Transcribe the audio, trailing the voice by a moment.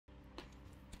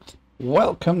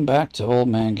Welcome back to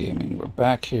Oldman Gaming. We're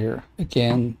back here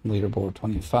again, leaderboard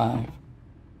 25,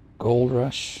 Gold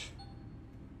Rush.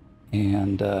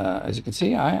 And as you can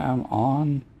see, I am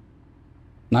on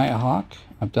Nighthawk.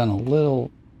 I've done a little,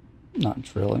 not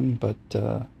drilling, but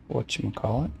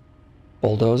whatchamacallit,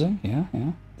 bulldozing. Yeah,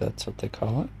 that's what they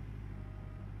call it.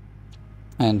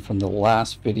 And from the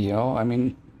last video, I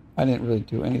mean, I didn't really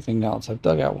do anything else. I've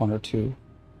dug out one or two.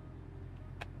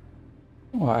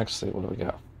 Well, actually, what do we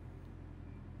got?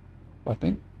 I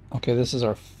think, okay, this is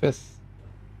our fifth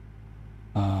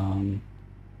dump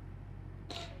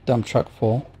truck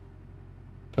full,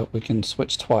 but we can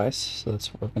switch twice, so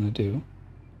that's what we're going to do.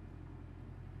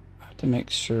 I have to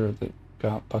make sure that we've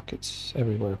got buckets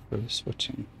everywhere for the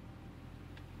switching.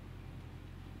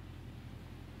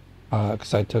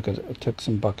 Because I took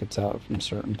some buckets out from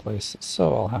certain places,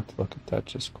 so I'll have to look at that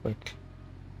just quick.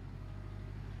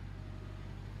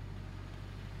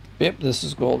 Yep, this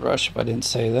is Gold Rush, if I didn't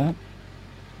say that.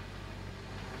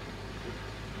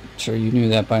 Sure you knew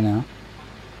that by now.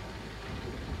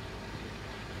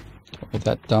 With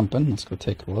that dumping, let's go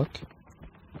take a look.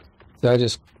 See, I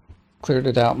just cleared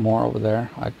it out more over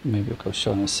there. Maybe I'll go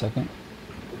show in a second.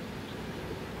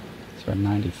 It's our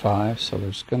 95, so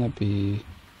there's gonna be,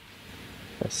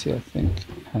 I think it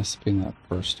has to be in that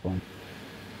first one.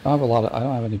 I don't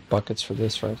have any buckets for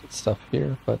this stuff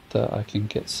here, but I can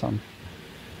get some.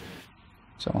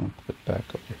 So I want to put it back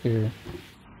over here.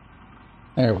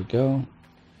 There we go.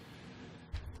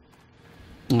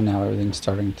 And now everything's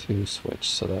starting to switch,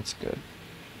 so that's good.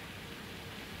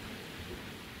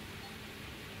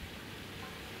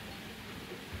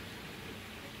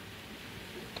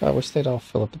 God, I wish they'd all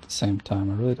fill up at the same time.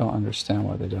 I really don't understand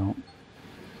why they don't.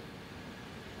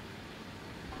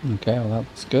 Okay, well that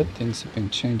looks good. Things have been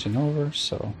changing over,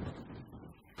 so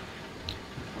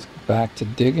let's go back to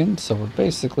digging. So we're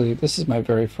basically, this is my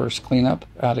very first cleanup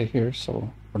out of here,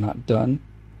 so we're not done.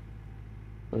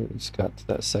 We just got to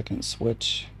that second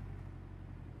switch.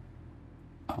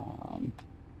 So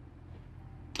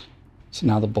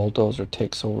now the bulldozer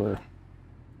takes over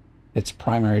its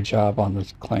primary job on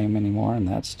the claim anymore, and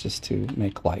that's just to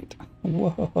make light.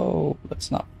 Whoa,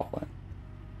 let's not fall in.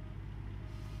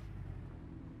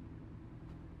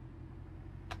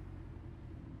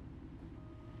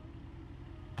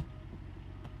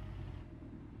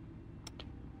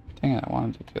 Dang it, I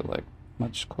wanted to get like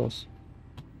much closer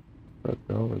further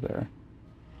over there.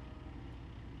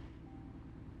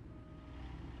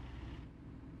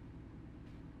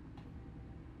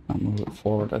 I'll move it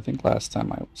forward. I think last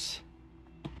time I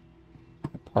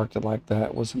parked it like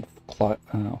that. It wasn't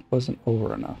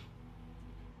over enough.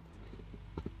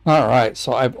 All right,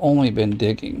 so I've only been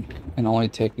digging and only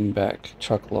taking back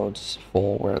truckloads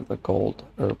full where the gold,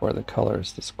 or where the color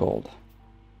is this gold.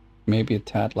 Maybe a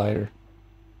tad lighter,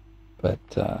 but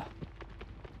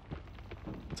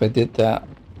if I did that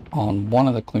on one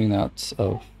of the cleanouts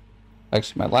of,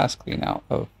 actually my last cleanout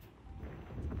of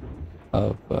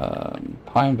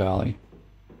Pine Valley,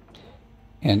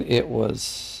 and it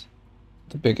was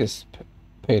the biggest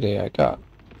payday I got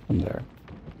from there,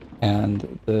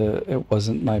 and it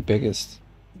wasn't my biggest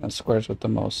squares with the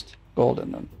most gold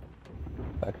in them.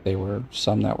 In fact, they were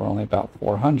some that were only about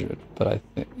 400, but I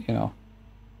think, you know,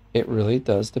 it really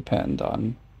does depend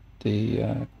on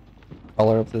the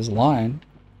color of this line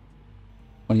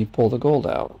when you pull the gold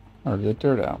out, or the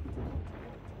dirt out,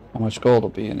 how much gold will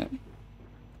be in it.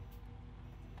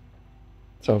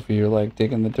 So if you're like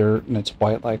digging the dirt and it's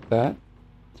white like that,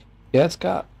 yeah, it's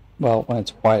got, well, when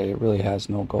it's white, it really has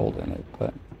no gold in it.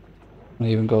 But when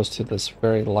it even goes to this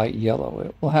very light yellow,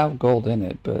 it will have gold in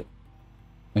it, but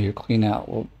your clean out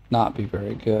will not be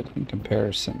very good in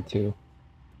comparison to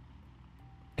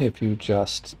if you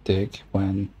just dig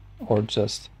or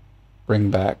just bring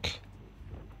back.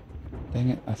 Dang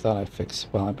it, I thought I fixed,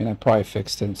 well, I mean, I probably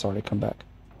fixed it and it's already come back.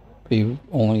 But you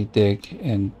only dig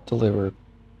and deliver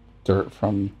dirt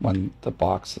from when the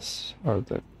boxes or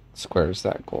the squares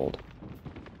that gold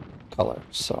color.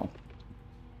 So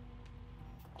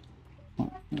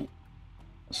oh,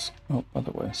 by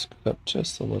the way, scoot up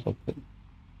just a little bit.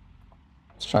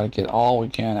 Let's try to get all we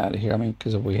can out of here. I mean,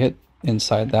 because if we hit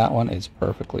inside that one, it's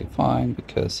perfectly fine,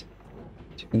 because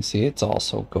as you can see, it's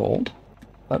also gold.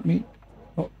 Let me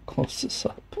close this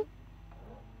up.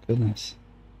 Goodness.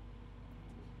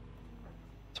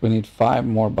 We need 5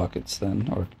 more buckets then,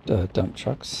 or dump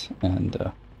trucks,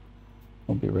 and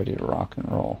we'll be ready to rock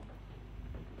and roll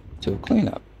to a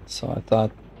cleanup. So I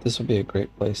thought this would be a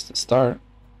great place to start.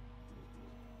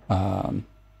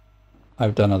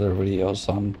 I've done other videos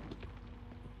on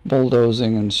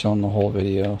bulldozing and shown the whole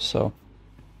video, so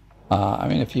I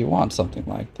mean, if you want something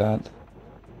like that,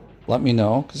 let me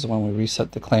know, because when we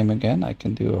reset the claim again, I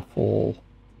can do a full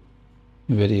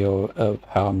video of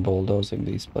how I'm bulldozing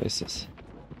these places.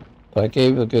 But I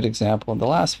gave a good example in the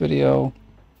last video.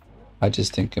 I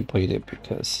just didn't complete it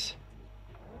because,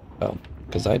 well,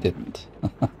 because I didn't.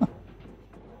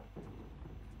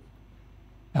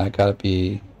 I gotta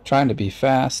be trying to be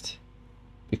fast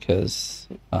because,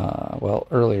 well,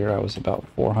 earlier I was about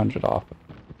 400 off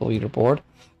the leaderboard.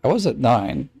 I was at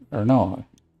 9, or no,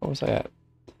 what was I at?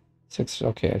 6.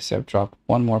 Okay, I see I've dropped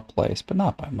one more place, but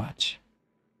not by much.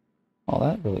 Oh,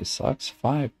 that really sucks.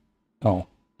 5. Oh,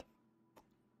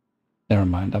 never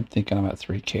mind. I'm thinking I'm at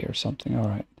 3K or something. All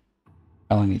right,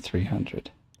 I only need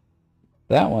 300.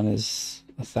 That one is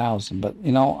 1,000, but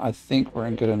you know, I think we're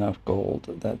in good enough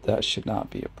gold that that should not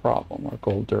be a problem, or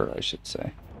gold dirt, I should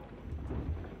say.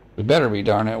 We better be,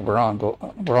 darn it. We're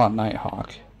on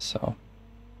Nighthawk, so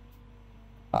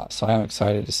so I'm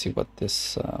excited to see what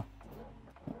this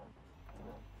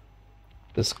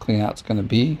this cleanout's going to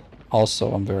be.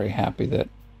 Also, I'm very happy that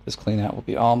this cleanout will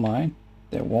be all mine.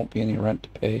 There won't be any rent to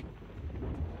pay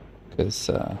because,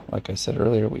 like I said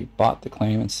earlier, we bought the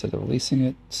claim instead of leasing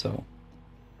it, so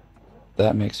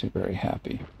that makes me very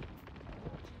happy.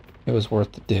 It was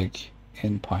worth the dig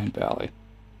in Pine Valley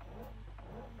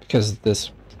because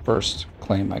this first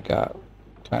claim I got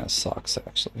kind of sucks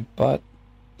actually, but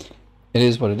it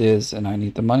is what it is, and I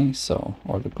need the money, so,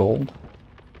 or the gold.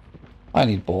 I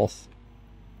need both.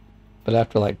 But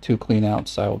after like 2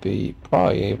 cleanouts, I will be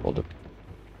probably able to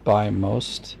buy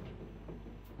most.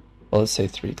 Well, let's say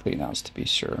 3 cleanouts to be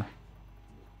sure.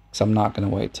 Because I'm not going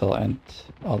to wait till end,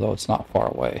 although it's not far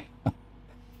away.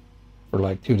 For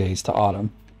like 2 days to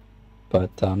autumn. But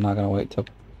I'm not going to wait till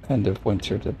end of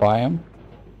winter to buy them.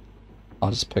 I'll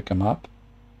just pick them up.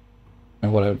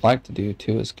 And what I would like to do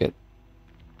too is get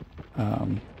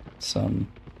some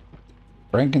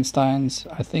Frankensteins.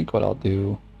 I think what I'll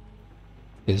do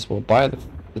is we'll buy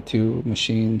the 2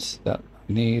 machines that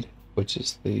I need, which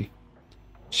is the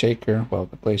shaker, well,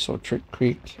 the glacial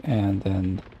creek, and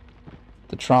then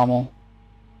the trommel.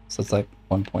 So it's like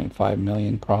 1.5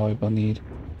 million probably we'll need,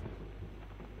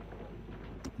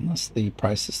 unless the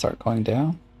prices start going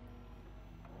down,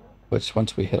 which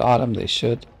once we hit autumn they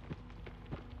should.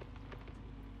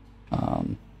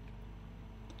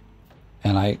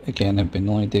 And I again have been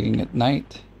only digging at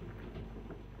night,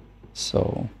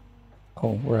 so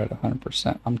oh, we're at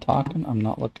 100%. I'm talking, I'm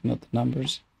not looking at the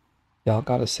numbers. Y'all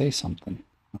gotta say something.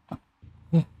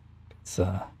 It's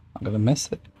I'm gonna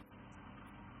miss it.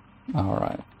 All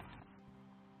right.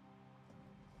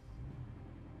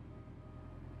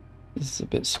 This is a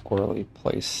bit squirrely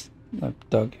place I've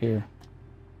dug here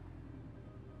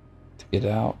to get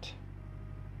out.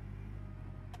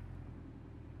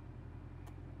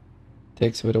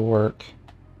 Takes a bit of work.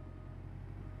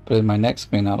 But in my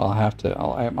next cleanout, I'll have to,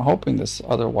 I'm hoping this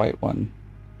other white one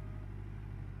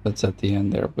that's at the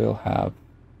end there will have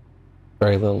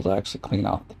very little to actually clean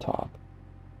off the top.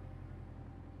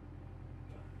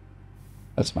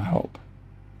 That's my hope.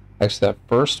 Actually, that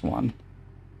first one,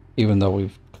 even though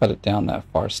we've cut it down that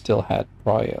far, still had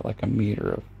probably like a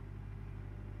meter of,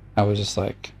 I was just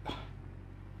like,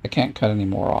 I can't cut any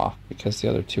more off because the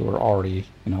other 2 are already,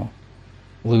 you know,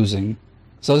 losing.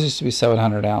 So those used to be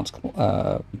 700-ounce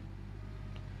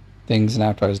things, and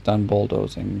after I was done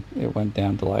bulldozing, it went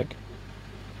down to like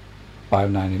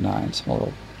 $5.99. So I'm a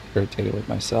little irritated with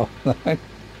myself. I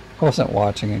wasn't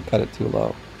watching and cut it too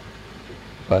low.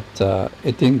 But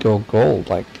it didn't go gold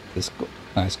like this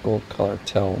nice gold color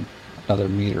till another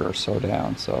meter or so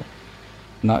down. So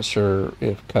I'm not sure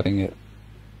if cutting it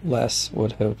less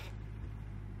would have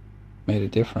made a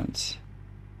difference.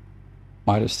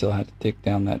 Might have still had to dig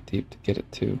down that deep to get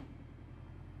it to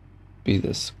be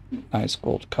this nice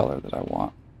gold color that I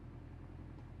want.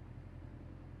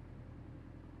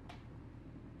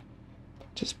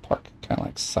 Just park it kind of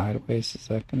like sideways. Is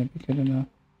that going to be good enough?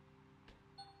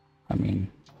 I mean,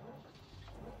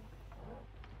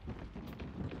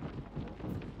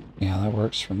 yeah, that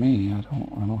works for me. I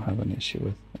don't have an issue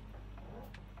with it.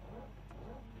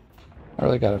 I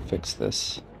really got to fix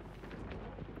this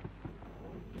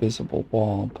visible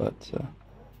wall, but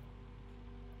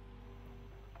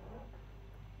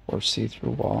or see-through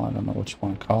wall, I don't know what you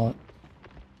want to call it.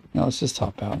 You know, let's just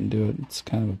hop out and do it. It's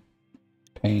kind of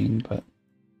a pain, but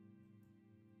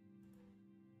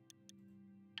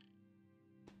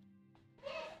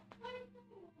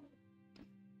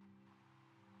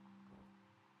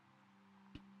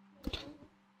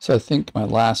so I think my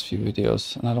last few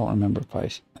videos, and I don't remember if I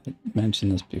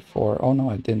mentioned this before. Oh no,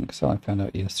 I didn't, because I only found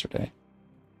out yesterday.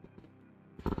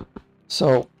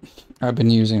 So I've been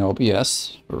using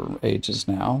OBS for ages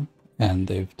now, And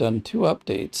they've done 2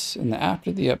 updates, and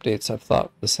after the updates, I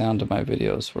thought the sound of my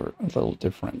videos were a little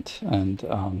different, and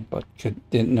but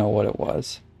didn't know what it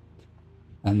was.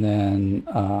 And then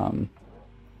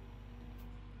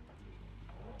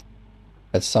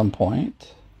at some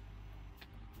point,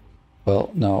 well,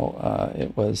 no,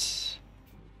 it was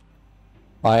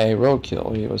by a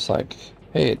roadkill. He was like,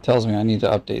 "Hey, it tells me I need to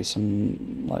update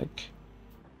some like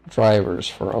drivers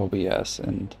for OBS,"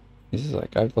 and he's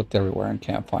like, "I've looked everywhere and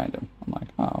can't find him." I'm like,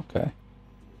 "Oh, okay."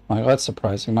 I'm like, well, that's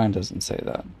surprising. Mine doesn't say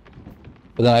that.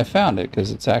 But then I found it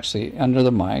because it's actually under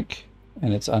the mic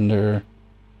and it's under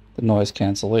the noise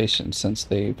cancellation. Since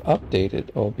they've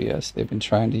updated OBS, they've been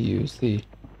trying to use the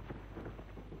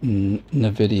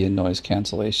NVIDIA noise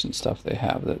cancellation stuff they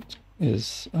have that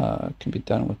is can be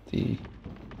done with the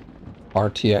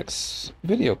RTX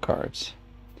video cards.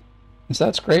 And so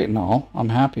that's great and all. I'm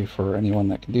happy for anyone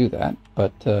that can do that.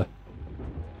 But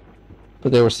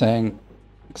they were saying,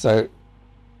 because I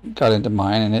got into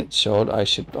mine and it showed I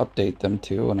should update them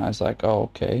too, and I was like, oh,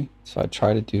 okay. So I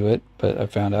tried to do it, but I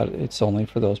found out it's only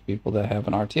for those people that have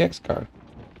an RTX card.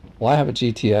 Well, I have a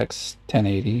GTX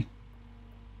 1080,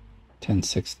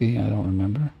 1060, I don't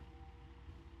remember.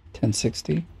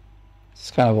 1060.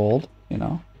 It's kind of old, you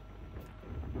know.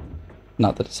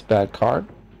 Not that it's a bad card.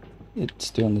 It's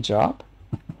doing the job.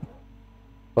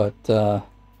 But the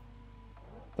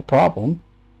problem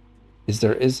is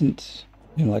there isn't,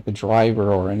 you know, like a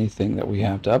driver or anything that we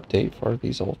have to update for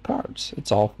these old cards.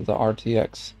 It's all for the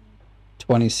RTX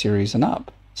 20 series and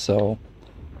up. So,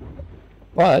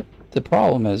 but the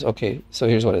problem is, okay, so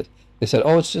here's what it is. They said,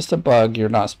 oh, it's just a bug. You're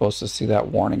not supposed to see that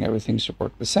warning. Everything should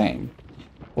work the same.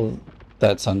 Well,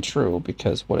 that's untrue,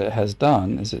 because what it has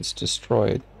done is it's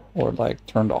destroyed or like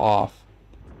turned off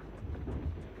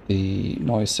the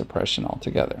noise suppression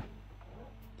altogether.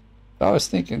 So I was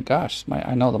thinking, gosh,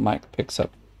 I know the mic picks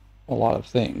up a lot of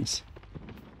things,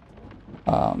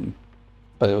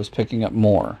 but it was picking up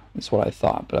more, is what I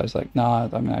thought. But I was like, nah,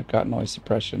 I mean, I've got noise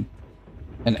suppression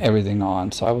and everything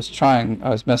on. So I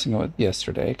was messing with it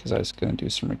yesterday because I was going to do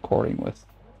some recording with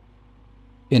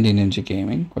Indie Ninja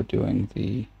Gaming. We're doing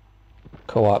the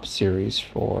co-op series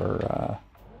for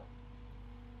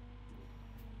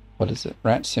what is it,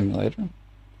 Ranch Simulator.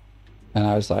 And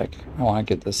I was like, I want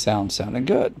to get this sounding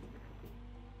good.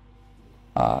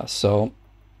 So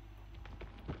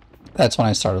that's when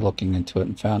I started looking into it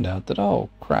and found out that, oh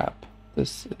crap,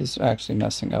 this is actually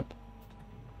messing up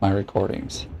my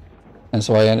recordings. And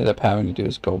so what I ended up having to do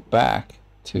is go back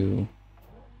to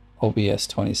OBS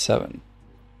 27.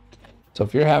 So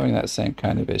if you're having that same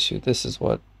kind of issue, this is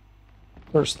what,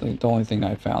 personally, the only thing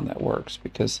I found that works,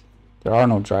 because there are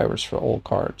no drivers for old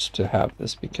cards to have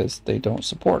this because they don't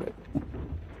support it.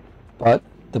 But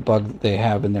the bug that they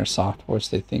have in their software, which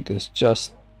they think is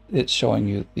just it's showing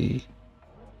you the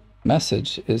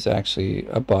message, is actually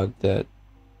a bug that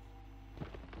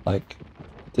like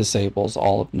disables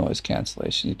all of noise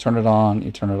cancellation. You turn it on,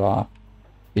 you turn it off,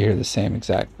 you hear the same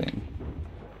exact thing,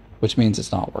 which means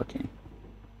it's not working.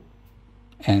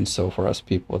 And so for us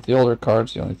people with the older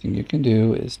cards, the only thing you can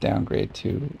do is downgrade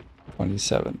to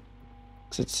 27,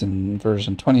 because it's in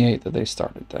version 28 that they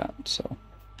started that. So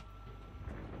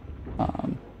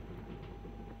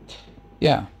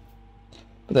yeah,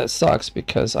 but that sucks,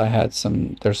 because I had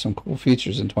there's some cool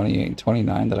features in 28 and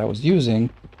 29 that I was using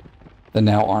that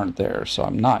now aren't there, so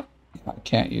I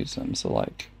can't use them. So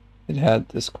like, it had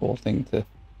this cool thing to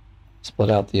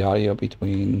split out the audio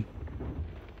between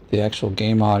the actual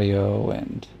game audio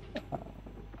and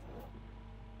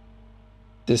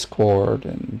Discord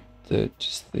and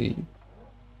just the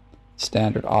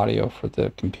standard audio for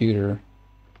the computer.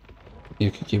 You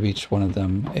could give each one of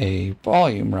them a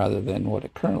volume rather than what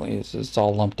it currently is. It's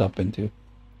all lumped up into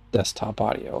desktop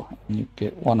audio, and you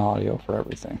get one audio for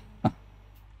everything.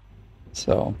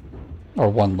 So, or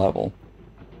one level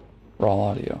for all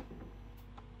audio.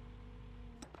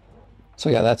 So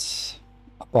yeah, that's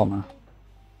a bummer.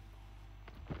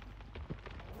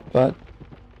 But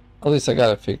at least I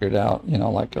got it figured out, you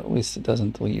know, like at least it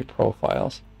doesn't delete your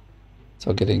profiles.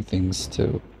 So getting things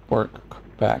to work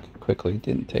back quickly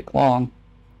didn't take long.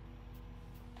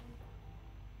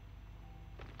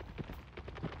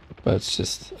 But it's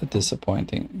just a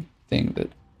disappointing thing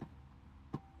that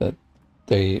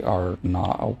they are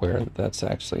not aware that that's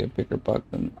actually a bigger bug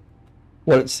than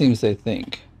what it seems they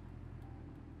think.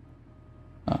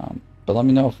 But let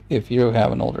me know if you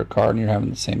have an older card and you're having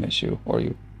the same issue, or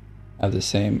you have the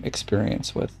same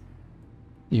experience with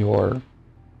your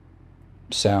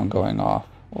sound going off,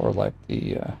 or like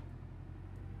the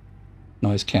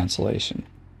noise cancellation.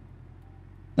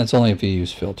 That's only if you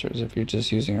use filters. If you're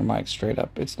just using your mic straight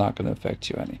up, it's not going to affect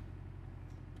you any.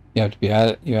 You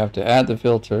have to add the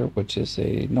filter, which is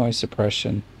a noise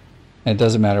suppression. And it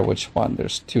doesn't matter which one.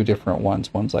 There's two different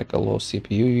ones. One's like a low CPU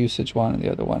usage one, and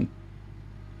the other one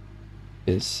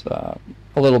is a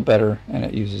little better, and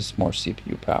it uses more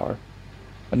CPU power.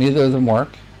 But neither of them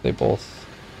work. They both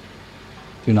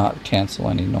do not cancel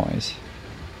any noise.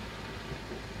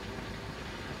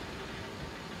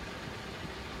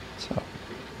 So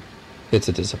it's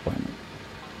a disappointment.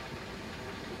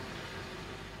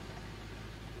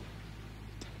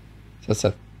 So that's,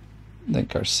 I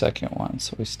think, our second one.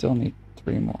 So we still need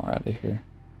 3 more out of here.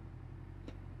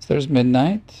 So there's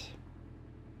midnight.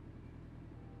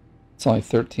 It's only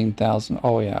 13,000.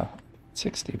 Oh, yeah.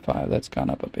 65. That's gone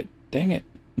up a bit. Dang it.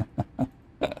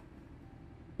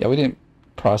 Yeah, we didn't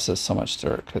process so much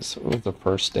dirt because it was the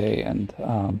first day, and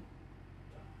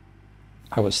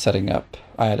I was setting up.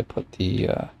 I had to put the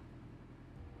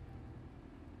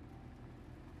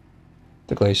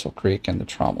Glacial Creek and the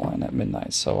trommel in at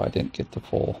midnight, so I didn't get the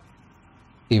full,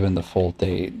 even the full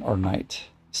day or night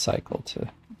cycle to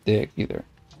dig either.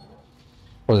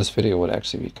 Or this video would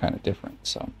actually be kind of different,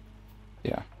 so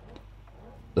yeah.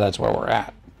 That's where we're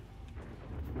at.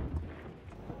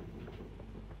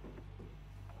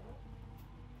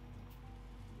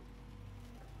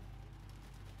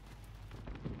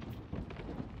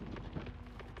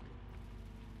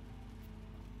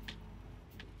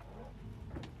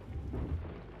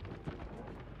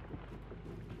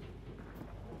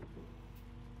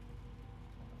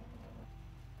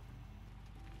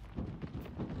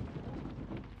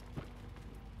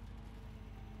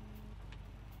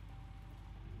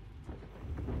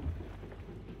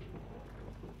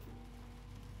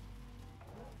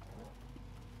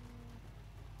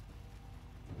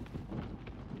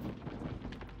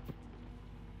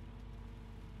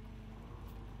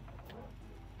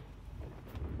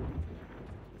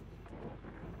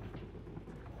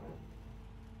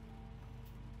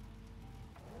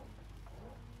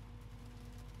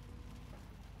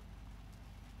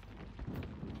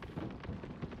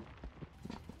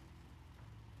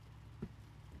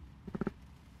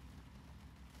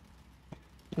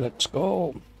 Let's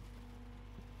go.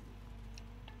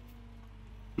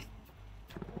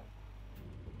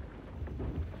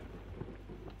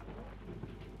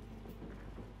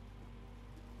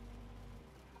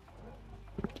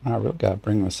 I really got to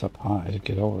bring this up high to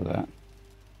get over that.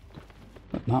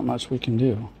 But not much we can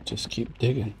do. Just keep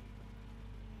digging.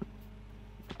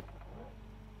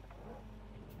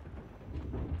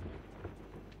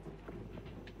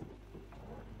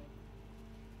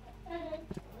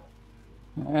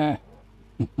 Eh.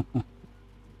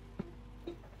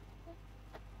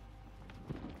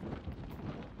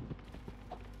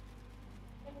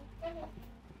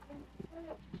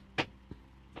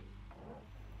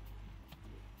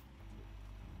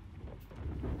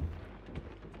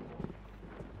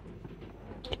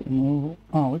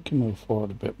 We can move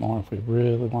forward a bit more if we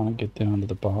really want to get down to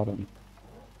the bottom.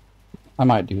 I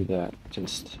might do that.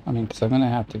 I mean, because I'm going to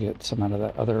have to get some out of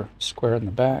that other square in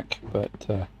the back, but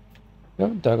we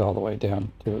haven't dug all the way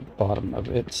down to the bottom of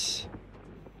its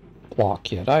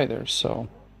block yet either, so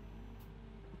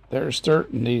there's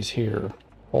dirt in these here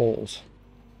holes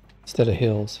instead of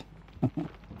hills.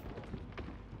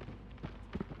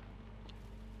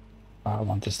 I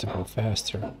want this to go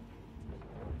faster.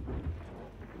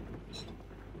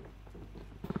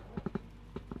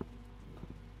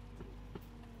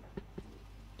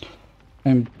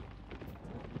 And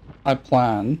I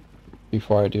plan,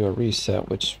 before I do a reset,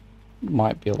 which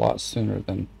might be a lot sooner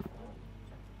than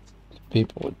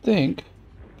people would think,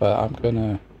 but I'm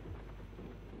gonna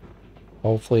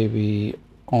hopefully be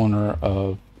owner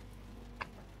of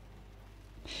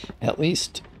at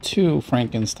least 2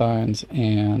 Frankensteins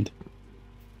and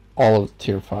all of the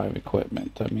tier 5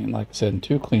 equipment. I mean, like I said,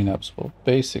 2 cleanups will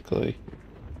basically,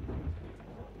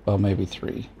 well, maybe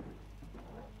 3,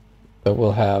 but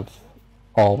we'll have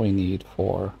all we need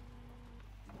for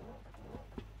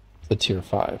the tier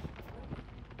 5.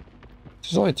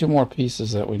 There's only 2 more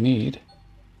pieces that we need.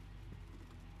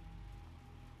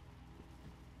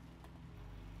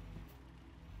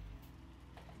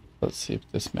 Let's see if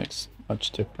this makes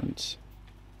much difference.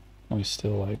 We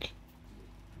still like,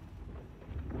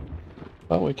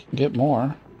 but we can get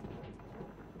more.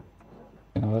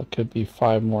 You know, that could be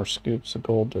 5 more scoops of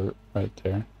gold dirt right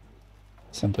there,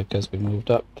 simply because we moved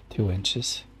up 2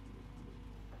 inches.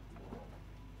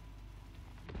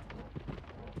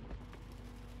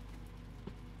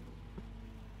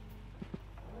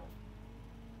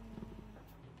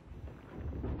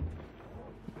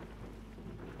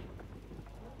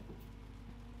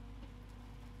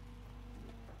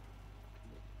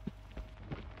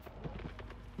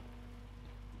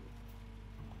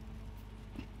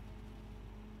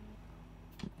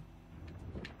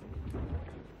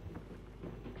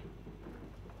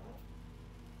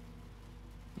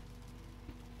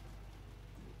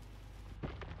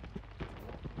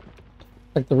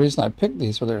 Like the reason I picked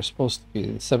these were they're supposed to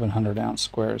be 700-ounce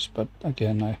squares, but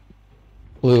again, I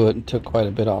blew it and took quite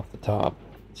a bit off the top.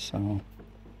 So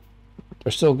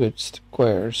they're still good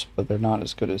squares, but they're not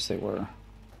as good as they were.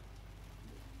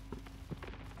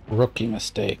 Rookie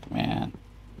mistake, man.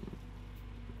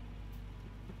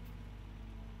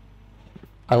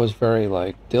 I was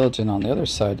very diligent on the other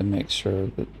side to make sure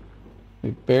that we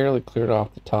barely cleared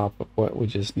off the top of what we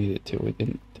just needed to. We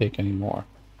didn't take any more.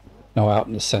 No, out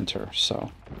in the center,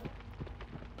 so.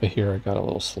 But here I got a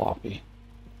little sloppy.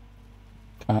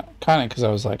 Kind of because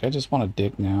I was like, I just want to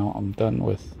dig now. I'm done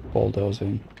with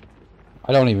bulldozing.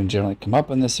 I don't even generally come up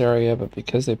in this area, but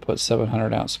because they put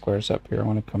 700-ounce squares up here, I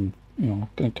want to come,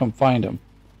 gonna come find them.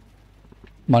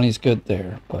 Money's good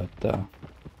there, but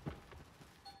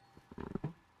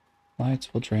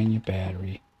lights will drain your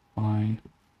battery. Fine.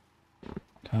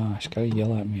 Gosh, gotta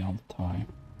yell at me all the time.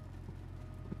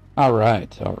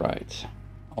 Alright, alright.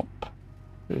 Oh,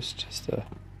 there's just a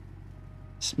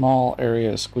small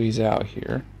area to squeeze out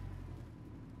here.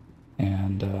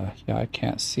 And, yeah, I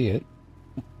can't see it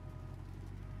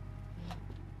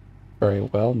very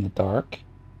well in the dark.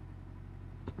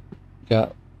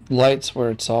 Got lights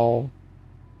where it's all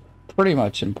pretty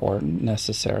much important,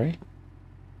 necessary.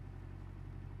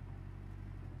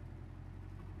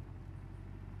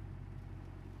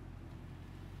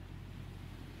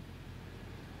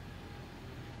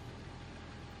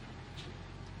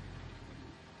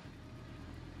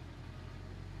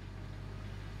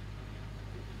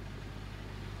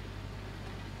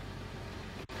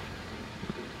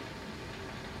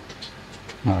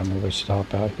 Alright, maybe I should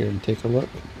hop out here and take a look,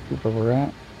 see where we're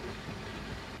at.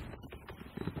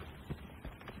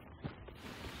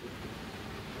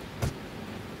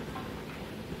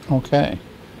 Okay.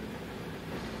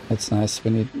 That's nice. We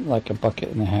need like a bucket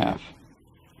and a half.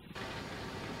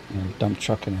 And a dump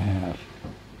truck and a half.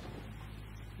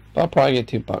 But I'll probably get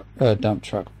 2 dump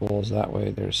truck fulls. That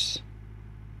way there's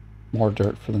more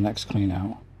dirt for the next clean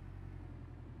out.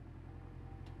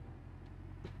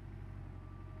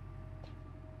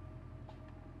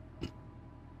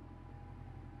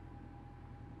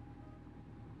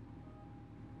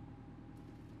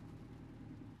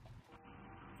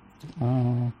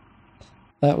 Oh,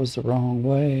 that was the wrong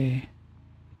way.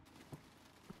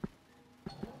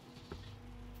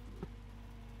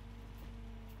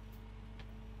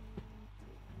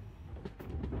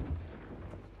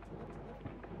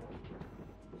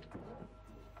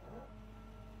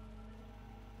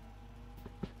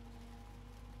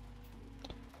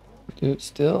 Dude,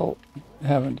 still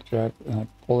having to drag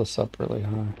pull this up really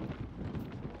high.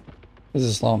 This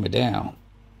is slowing me down.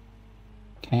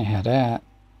 Can't have that.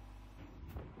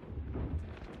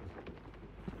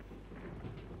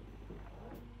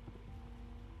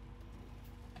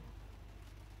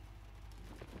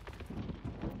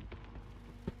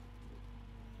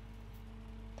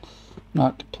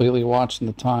 Not completely watching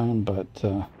the time, but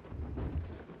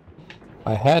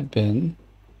I had been,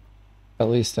 at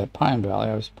least at Pine Valley,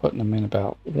 I was putting them in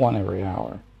about 1 every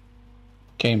hour.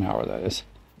 Game hour, that is.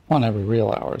 1 every real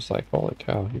hour. It's like, holy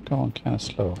cow, you're going kind of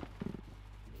slow.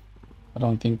 I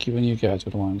don't think even you guys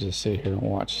would want to just sit here and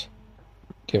watch.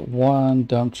 Get 1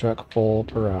 dump truck full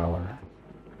per hour.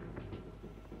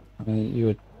 I mean, you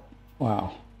would,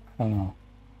 wow, I don't know.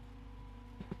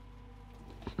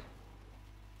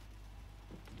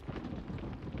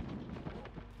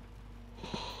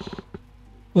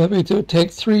 Let me do it.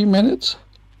 Take 3 minutes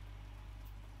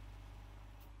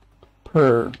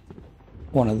per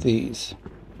one of these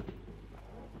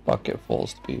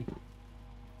bucketfuls to be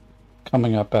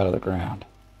coming up out of the ground.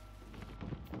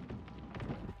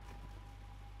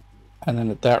 And then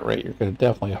at that rate, you're going to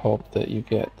definitely hope that you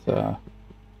get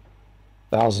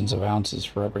thousands of ounces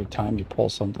for every time you pull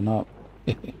something up.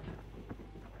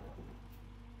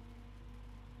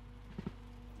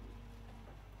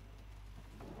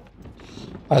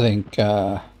 I think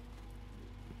my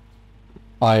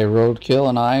Roadkill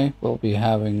and I will be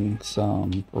having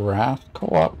some raft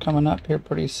co-op coming up here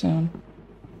pretty soon.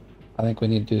 I think we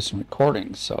need to do some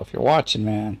recordings, so if you're watching,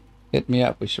 man, hit me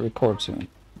up. We should record soon.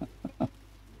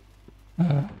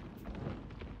 And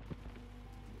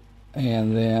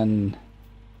then,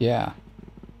 yeah.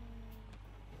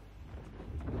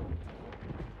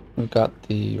 We've got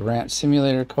the Ranch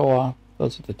Simulator co-op.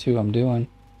 Those are the 2 I'm doing.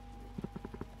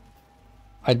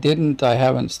 I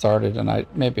haven't started, and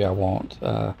maybe I won't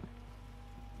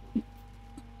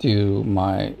do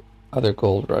my other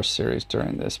Gold Rush series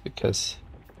during this because,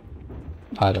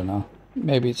 I don't know,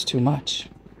 maybe it's too much.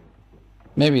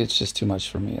 Maybe it's just too much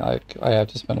for me. I have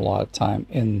to spend a lot of time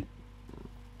in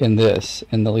the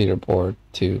leaderboard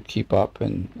to keep up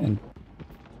and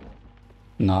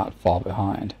not fall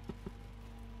behind.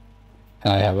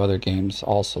 And I have other games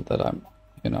also that I'm,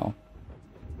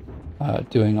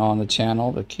 doing on the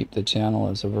channel to keep the channel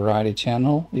as a variety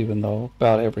channel, even though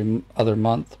about every other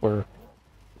month we're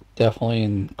definitely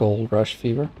in gold rush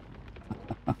fever.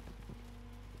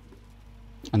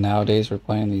 And nowadays we're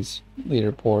playing these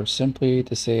leaderboards simply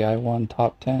to say I won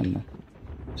top 10.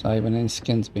 There's not even any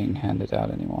skins being handed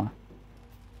out anymore.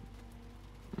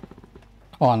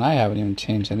 Oh, and I haven't even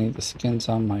changed any of the skins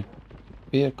on my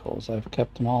vehicles. I've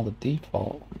kept them all the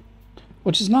default,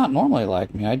 which is not normally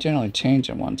like me. I generally change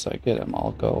them once I get them.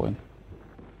 I'll go and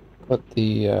put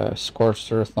the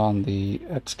scorched earth on the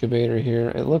excavator here.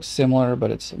 It looks similar,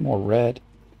 but it's more red.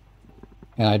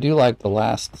 And I do like the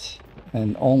last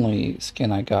and only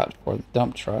skin I got for the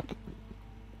dump truck,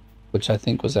 which I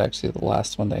think was actually the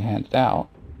last one they handed out.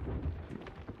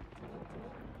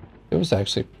 It was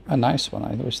actually a nice one.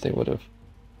 I wish they would have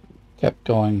kept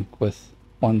going with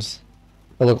ones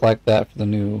that look like that for the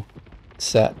new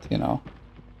set, So I'm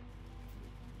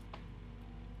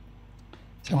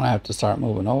gonna have to start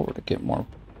moving over to get more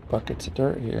buckets of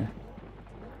dirt here.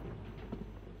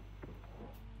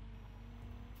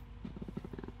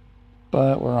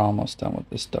 But we're almost done with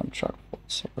this dump truck,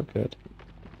 so we're good.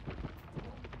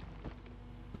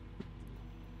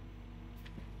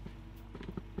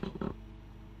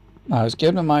 I was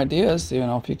giving them ideas,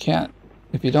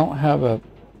 if you don't have a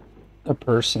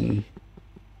person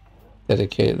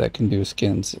dedicated that can do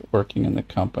skins working in the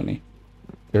company,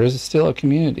 there is still a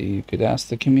community. You could ask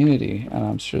the community, and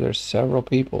I'm sure there's several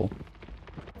people.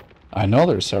 I know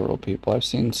there's several people. I've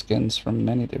seen skins from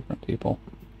many different people.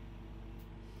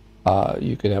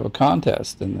 You could have a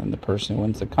contest, and then the person who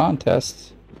wins the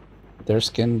contest, their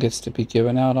skin gets to be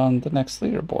given out on the next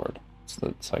leaderboard. So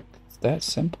it's like, it's that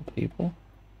simple, people.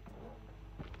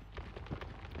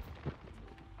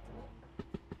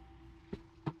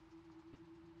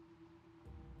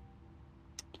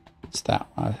 It's that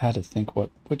one. I had to think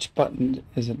which button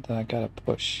is it that I gotta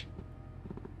push,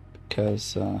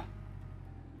 because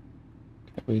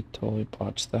we totally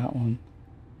botched that one.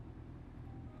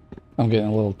 I'm getting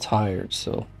a little tired,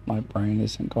 so my brain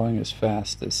isn't going as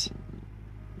fast as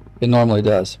it normally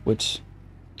does, which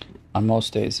on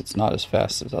most days it's not as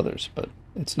fast as others, but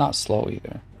it's not slow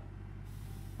either.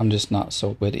 I'm just not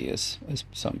so witty as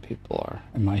some people are,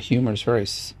 and my humor is very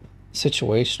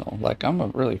situational. Like, I'm a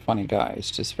really funny guy.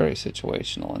 It's just very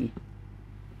situational,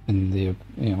 and the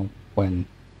when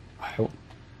I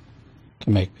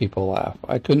can make people laugh.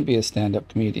 I couldn't be a stand-up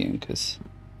comedian because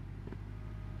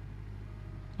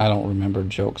I don't remember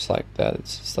jokes like that.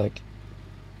 It's just like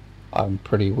I'm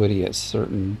pretty witty at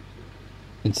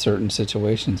in certain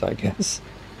situations, I guess,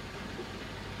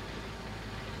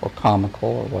 or comical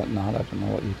or whatnot. I don't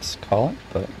know what you'd call it,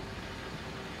 but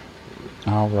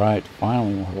all right,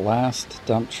 finally, the last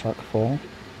dump truck full.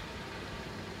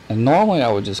 And normally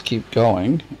I would just keep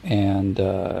going and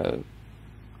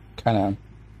kind of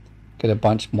get a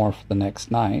bunch more for the next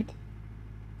night.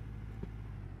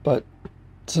 But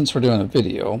since we're doing a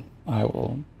video, I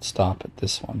will stop at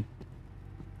this one.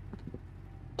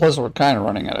 Plus, we're kind of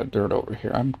running out of dirt over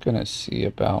here. I'm going to see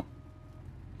about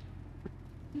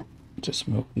just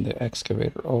moving the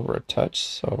excavator over a touch,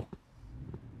 so...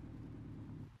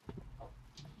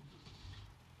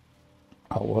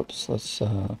 Oh, whoops, let's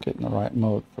get in the right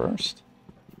mode first.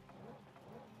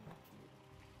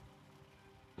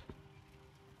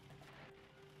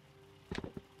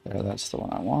 There, that's the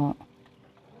one I want.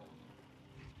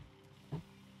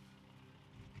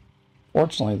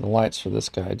 Fortunately, the lights for this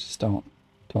guy just don't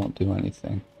do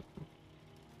anything.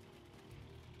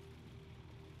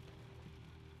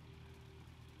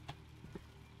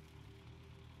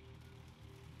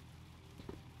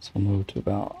 So we'll move to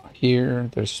about here.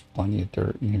 There's plenty of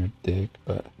dirt in here to dig,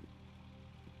 but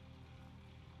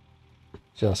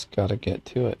just gotta get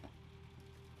to it.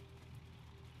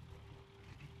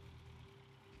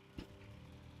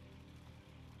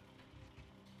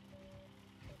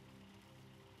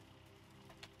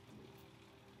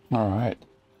 All right,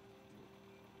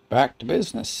 back to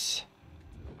business.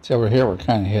 See, over here we're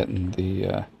kind of hitting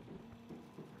the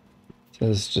this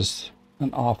is just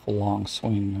an awful long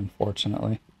swing,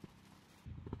 unfortunately.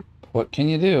 But what can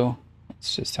you do?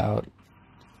 It's just how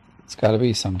it's got to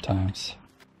be sometimes.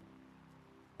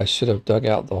 I should have dug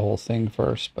out the whole thing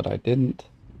first, but I didn't.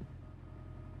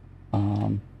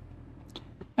 And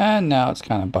now it's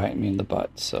kind of biting me in the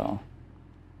butt, so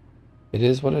it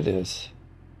is what it is.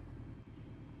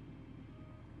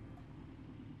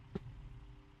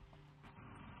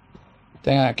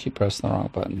 Dang, I keep pressing the wrong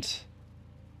buttons.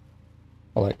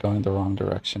 I like going the wrong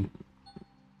direction.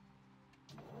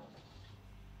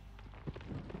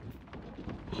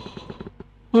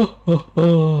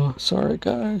 Sorry,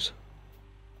 guys.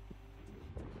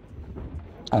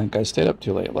 I think I stayed up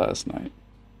too late last night.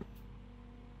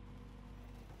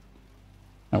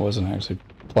 I wasn't actually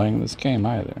playing this game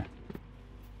either.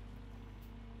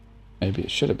 Maybe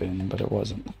it should have been, but it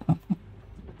wasn't.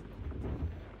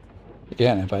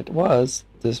 Again, if it was,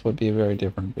 this would be a very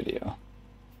different video.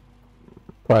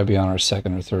 Probably be on our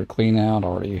second or third clean out.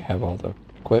 Already have all the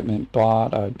equipment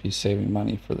bought. I would be saving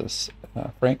money for this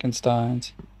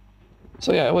Frankenstein's.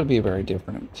 So yeah, it would be a very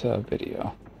different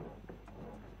video.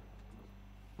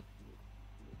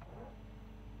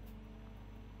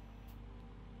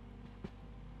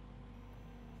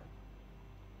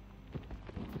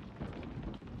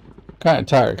 Kind of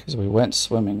tired because we went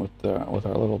swimming with our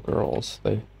little girls.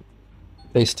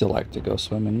 They still like to go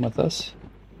swimming with us.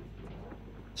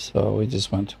 So we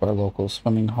just went to our local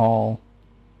swimming hall.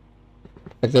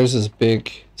 Like there's this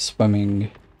big swimming,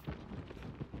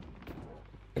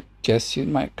 I guess you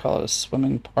might call it a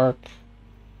swimming park.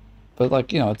 But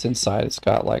like, you know, it's inside. It's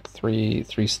got like three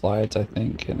slides, I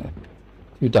think, and a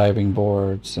few diving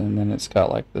boards, and then it's got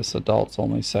like this adults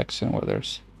only section where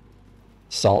there's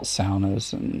salt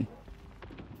saunas and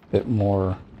a bit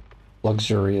more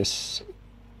luxurious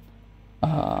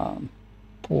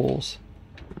pools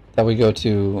that we go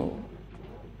to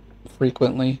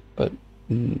frequently, but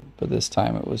this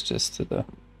time it was just to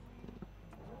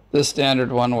the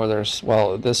standard one where there's,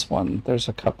 well, this one, there's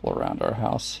a couple around our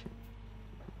house,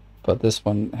 but this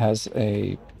one has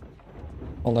a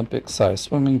Olympic sized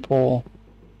swimming pool,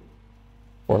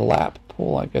 or lap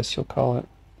pool, I guess you'll call it.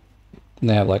 And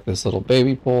they have like this little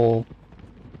baby pool,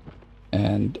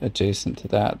 and adjacent to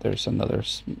that there's another,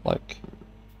 like,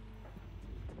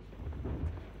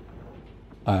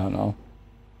 I don't know,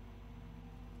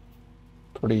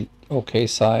 pretty okay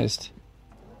sized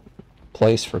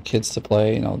place for kids to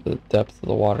play. You know, the depth of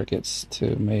the water gets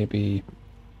to maybe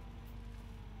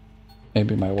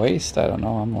my waist. I don't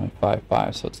know. I'm only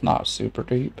 5'5", so it's not super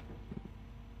deep.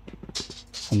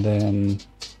 And then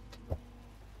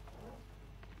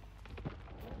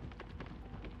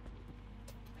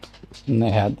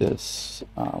they had this,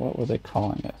 what were they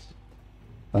calling it?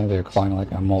 I think they were calling it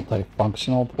like a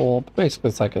multifunctional pool. But basically,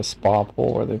 it's like a spa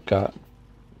pool where they've got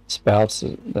spouts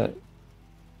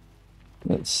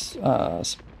that's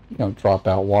you know, drop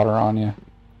out water on you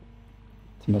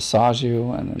to massage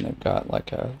you, and then they've got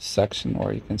like a section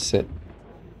where you can sit,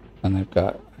 and they've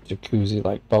got a jacuzzi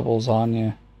like bubbles on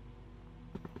you.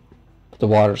 But the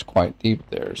water's quite deep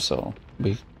there, so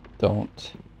we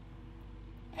don't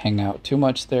hang out too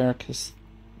much there because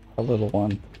our little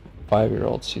one,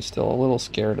 5-year-old, she's still a little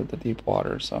scared of the deep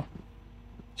water, so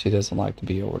she doesn't like to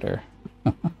be over there.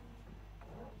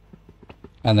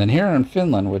 And then here in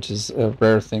Finland, which is a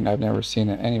rare thing, I've never seen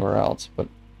it anywhere else, but,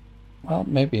 well,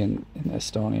 maybe in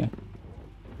Estonia.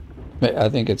 I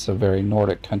think it's a very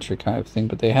Nordic country kind of thing,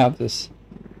 but they have this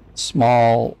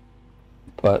small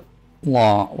but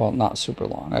long, well, not super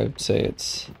long. I would say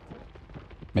it's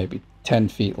maybe 10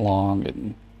 feet long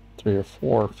and 3 or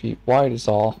 4 feet wide is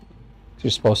all.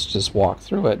 You're supposed to just walk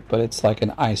through it, but it's like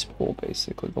an ice pool,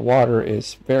 basically. The water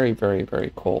is very, very,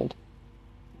 very cold.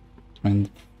 I mean,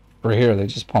 for here, they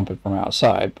just pump it from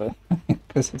outside, but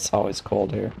because it's always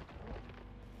cold here.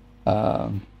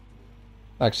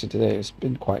 Actually, today it's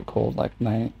been quite cold, like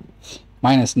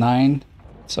 -9,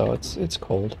 so it's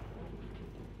cold.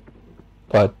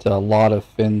 But a lot of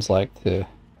Finns like to,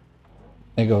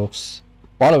 a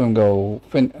lot of them go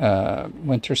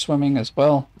winter swimming as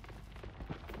well.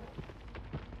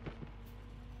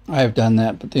 I have done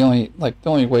that, but the only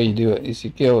way you do it is you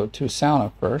go to a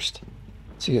sauna first.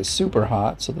 So you get super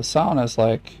hot. So the sauna is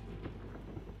like,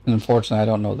 and unfortunately I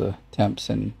don't know the temps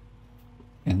in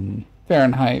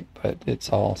Fahrenheit, but it's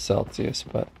all Celsius.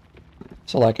 But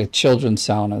so like a children's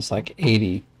sauna is like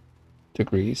 80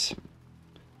 degrees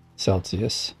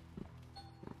Celsius,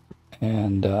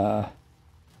 and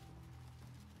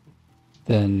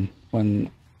then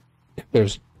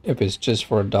if it's just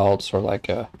for adults, or like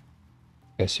a, I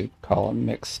guess you'd call it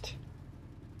mixed,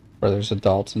 where there's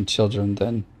adults and children,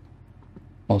 then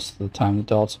most of the time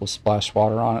adults will splash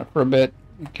water on it for a bit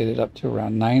and get it up to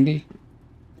around 90.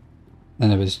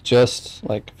 And if it's just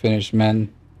like Finnish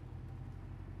men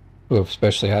who have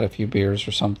especially had a few beers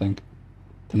or something,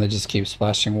 then they just keep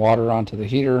splashing water onto the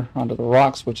heater, onto the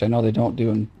rocks, which I know they don't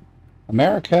do in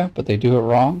America, but they do it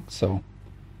wrong. So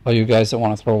all you guys that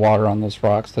want to throw water on those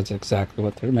rocks, that's exactly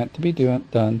what they're meant to be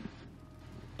done.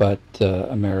 But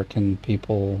American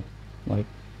people like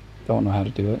don't know how to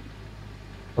do it.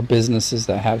 Or businesses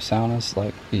that have saunas,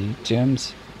 like the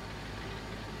gyms.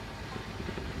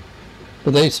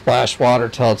 But they splash water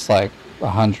till it's like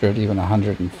 100, even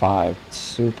 105. It's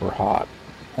super hot.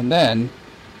 And then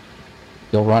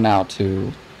you'll run out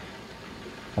to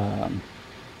a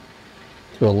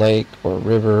lake or a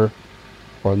river,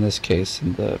 or in this case,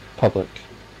 in the public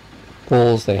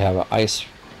pools, they have an ice.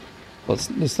 Well,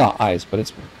 it's not ice, but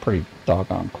it's pretty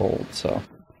doggone cold. So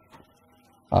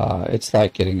it's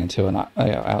like getting into an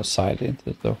outside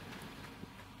into the.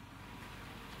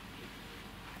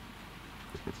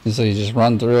 So you just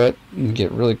run through it and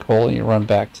get really cold, and you run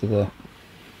back to the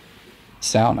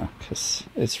sauna because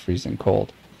it's freezing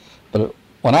cold. But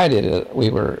when I did it, we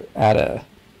were at a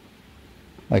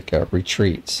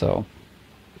retreat, so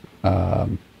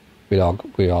we all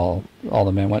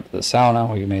the men went to the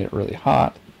sauna. We made it really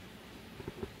hot,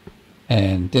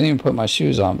 and didn't even put my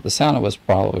shoes on. But the sauna was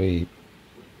probably,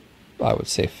 I would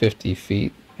say, 50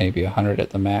 feet, maybe 100 at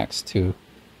the max, to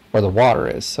where the water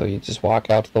is. So you just walk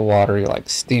out to the water. You're like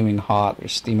steaming hot.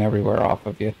 There's steam everywhere off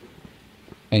of you,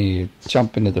 and you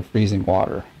jump into the freezing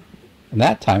water. And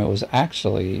that time it was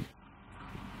actually,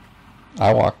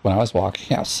 when I was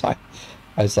walking outside,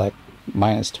 I was like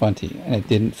 -20, and it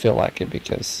didn't feel like it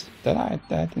because I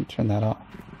didn't turn that off.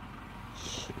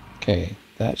 Okay,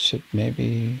 that should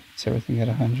maybe, is everything at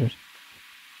 100?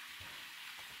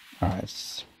 All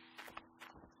right.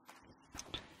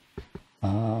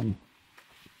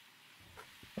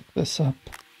 Hook this up.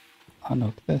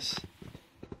 Unhook this.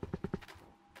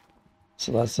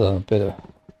 So that's a bit of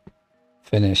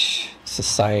Finnish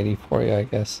society for you, I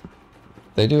guess.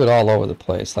 They do it all over the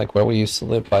place. Like where we used to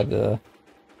live by the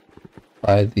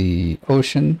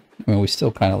ocean. I mean, we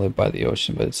still kind of live by the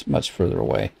ocean, but it's much further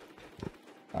away.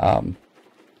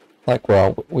 Like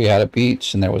where we had a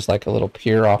beach, and there was like a little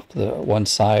pier off to the one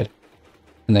side,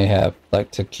 and they have,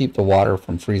 like, to keep the water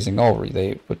from freezing over,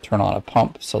 they would turn on a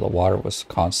pump so the water was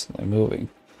constantly moving.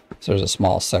 So there's a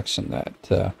small section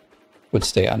that would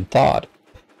stay unthawed,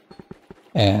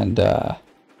 and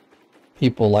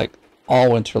people, like,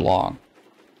 all winter long.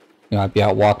 You know, I'd be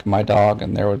out walking my dog,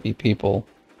 and there would be people.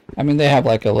 I mean, they have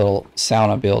like a little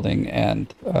sauna building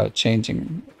and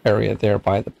changing area there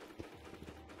by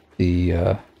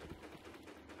the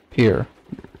pier,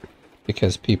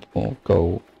 because people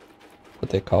go what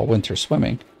they call winter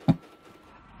swimming.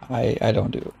 I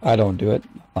don't do it.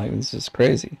 Like, this is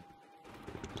crazy.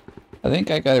 I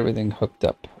think I got everything hooked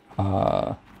up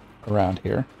around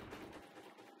here.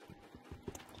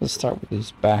 Let's start with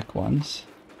these back ones.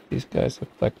 These guys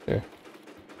look like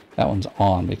that one's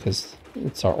on because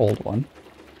it's our old one.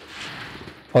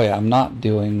 Oh yeah, I'm not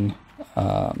doing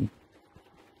I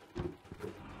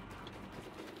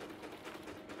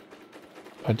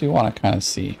do want to kind of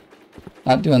see.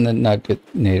 Not doing the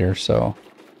Nugget-nator, so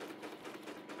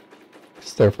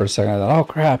it's there for a second. I thought, oh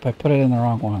crap, I put it in the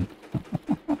wrong one.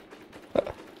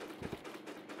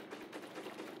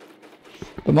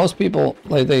 But most people,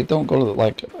 like, they don't go to the,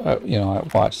 you know, I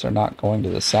watch, they're not going to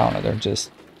the sauna. They're just,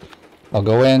 they'll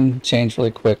go in, change really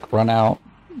quick, run out.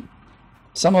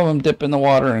 Some of them dip in the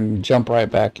water and jump right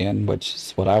back in, which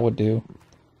is what I would do.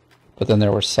 But then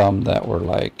there were some that were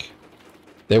like,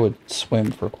 they would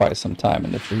swim for quite some time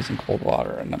in the freezing cold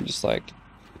water, and I'm just like,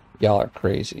 y'all are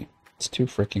crazy. It's too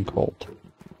freaking cold.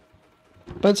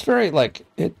 But it's very, like,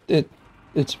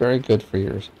 it's very good for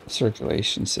your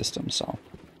circulation system, so.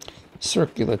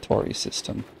 Circulatory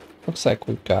system. Looks like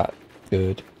we've got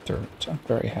good dirt. I'm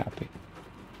very happy.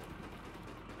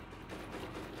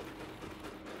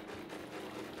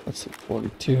 Let's see,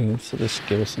 42. So this should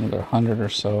give us another 100 or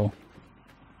so.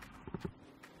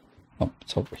 Oh,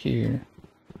 it's over here.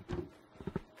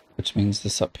 Which means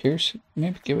this up here should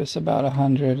maybe give us about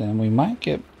 100, and we might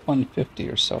get 150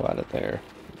 or so out of there.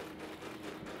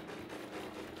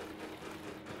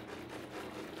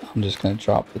 I'm just going to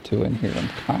drop the two in here. I'm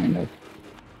kind of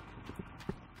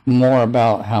more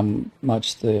about how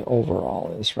much the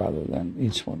overall is rather than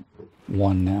each one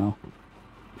now.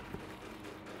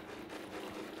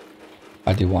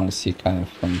 I do want to see kind of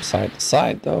from side to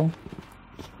side though.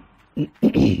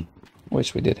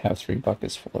 Wish we did have 3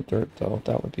 buckets full of dirt though.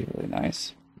 That would be really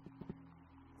nice.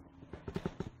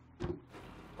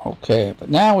 Okay, but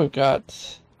now we've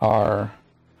got our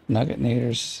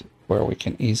Nugget-nators where we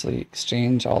can easily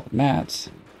exchange all the mats.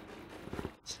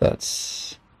 So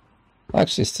that's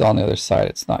actually still on the other side.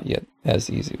 It's not yet as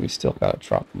easy. We still got to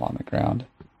drop them on the ground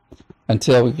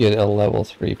until we get a level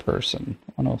 3 person.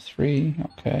 103,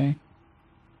 okay.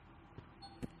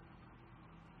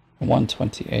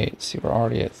 128. See, we're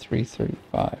already at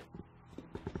 335.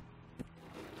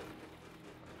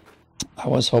 I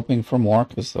was hoping for more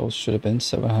because those should have been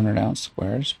 700-ounce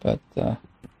squares, but yeah,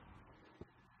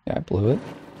 I blew it.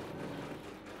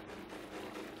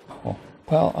 Oh,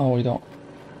 well, oh, we don't.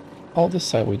 Oh, this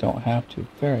side we don't have to.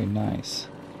 Very nice.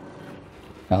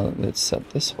 Now that it's set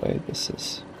this way, this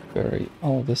is very...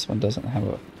 Oh, this one doesn't have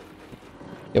a...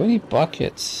 Yeah, we need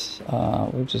buckets.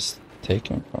 We'll just take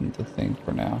them from the thing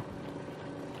for now.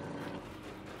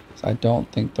 So I don't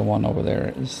think the one over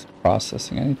there is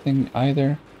processing anything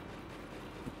either.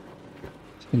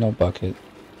 See, no bucket.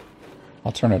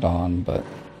 I'll turn it on, but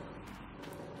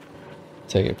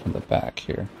take it from the back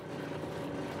here.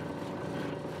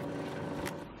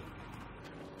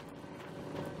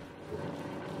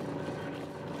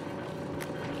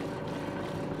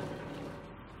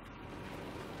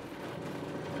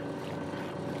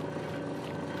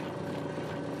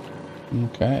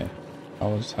 Okay. I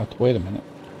always have to wait a minute.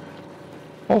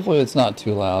 Hopefully it's not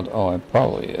too loud. Oh, it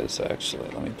probably is, actually.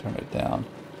 Let me turn it down.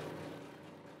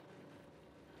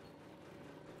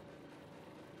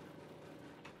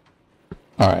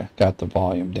 Alright, got the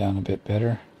volume down a bit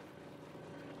better.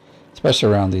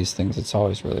 Especially around these things, it's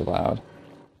always really loud.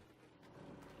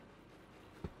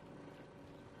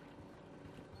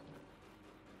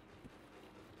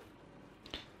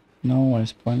 No, I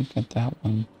was pointing at that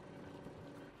one.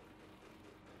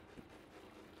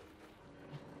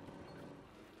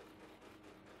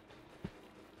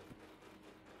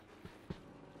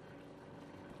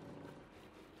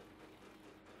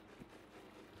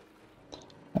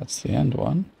 That's the end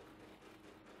one.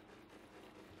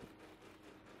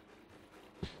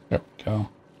 There we go.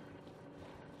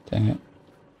 Dang it.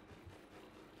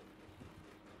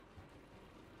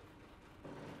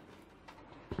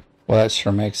 Well, that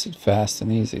sure makes it fast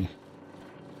and easy.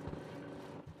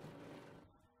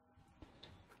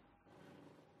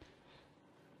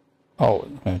 Oh,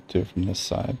 I have to do it from this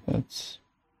side. It's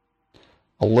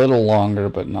a little longer,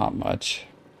 but not much.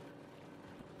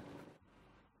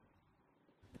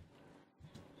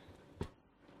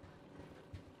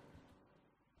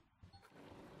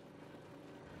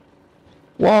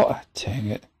 Whoa, dang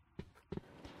it.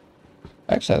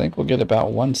 Actually, I think we'll get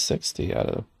about 160 out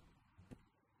of...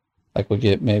 Like we'll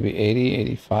get maybe 80,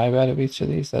 85 out of each of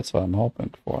these. That's what I'm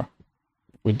hoping for.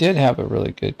 We did have a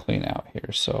really good clean out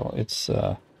here, so it's...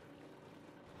 Okay,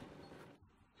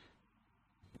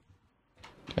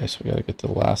 so we gotta get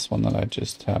the last one that I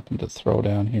just happened to throw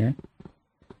down here.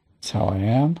 That's how I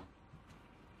am.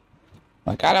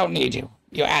 Like, I don't need you.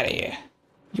 You're out of here.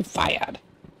 You're fired.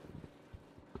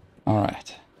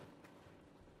 Alright.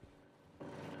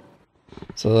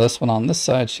 So this one on this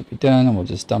side should be done, and we'll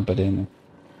just dump it in.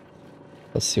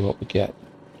 Let's see what we get.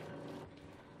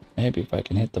 Maybe if I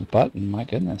can hit the button, my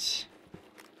goodness.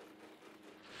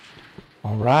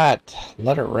 Alright,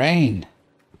 let it rain.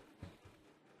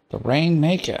 The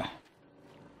Rainmaker.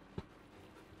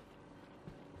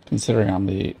 Considering I'm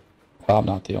the... Well, I'm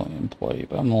not the only employee,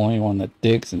 but I'm the only one that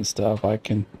digs and stuff. I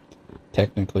can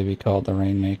technically be called the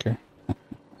Rainmaker.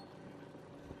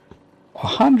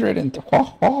 100 and...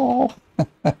 Oh,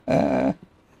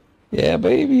 yeah,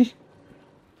 baby.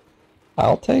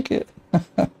 I'll take it.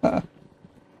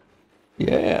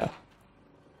 Yeah.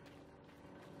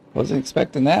 Wasn't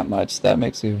expecting that much. That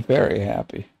makes me very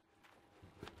happy.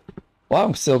 Well,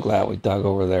 I'm still glad we dug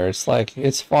over there. It's like,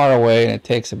 it's far away and it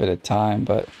takes a bit of time,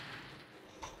 but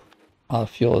the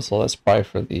fuel is less probably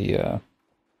for the,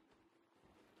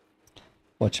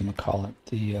 whatchamacallit,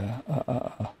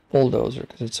 the bulldozer,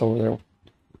 because it's over there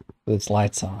with its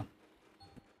lights on.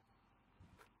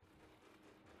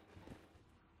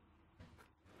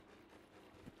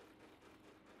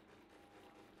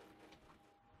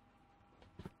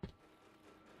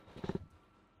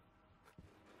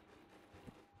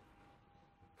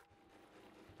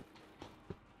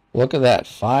 Look at that,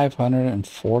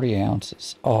 540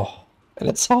 ounces. Oh, and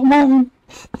it's all mine.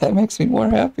 That makes me more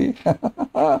happy.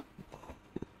 That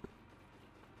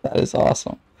is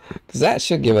awesome. Because that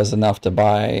should give us enough to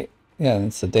buy, yeah,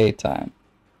 it's the daytime.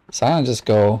 So I'm going to just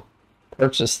go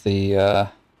purchase the,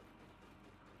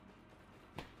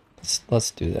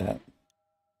 let's do that.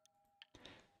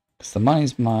 Because the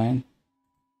money's mine.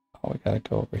 Oh, we got to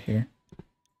go over here.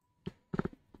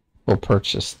 We'll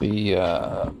purchase the,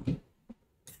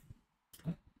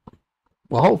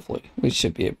 well, hopefully, we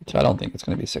should be able to. I don't think it's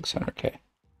going to be 600K.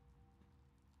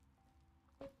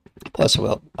 Plus,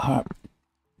 well,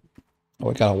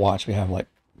 we got to watch. We have like,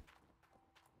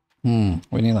 we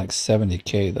need like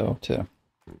 70K, though, to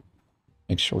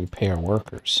make sure we pay our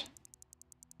workers.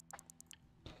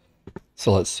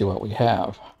 So let's see what we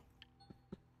have.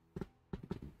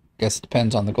 Guess it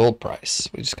depends on the gold price.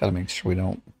 We just got to make sure we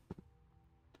don't,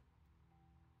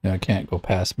 I can't go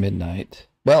past midnight.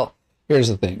 Well, here's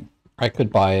the thing. I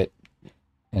could buy it,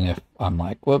 and if I'm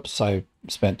like, whoops, I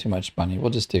spent too much money,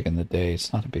 we'll just dig in the day.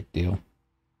 It's not a big deal.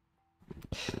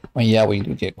 I mean, yeah, we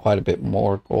do get quite a bit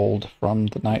more gold from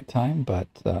the nighttime, but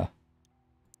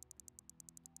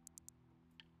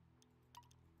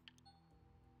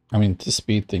I mean, to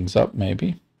speed things up,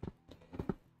 maybe.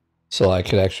 So I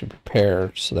could actually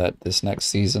prepare so that this next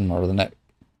season or the next,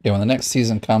 when the next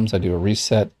season comes, I do a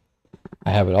reset.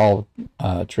 I have it all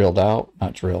drilled out,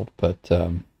 not drilled, but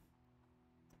well,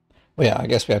 yeah, I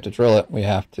guess we have to drill it. We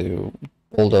have to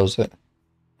bulldoze it,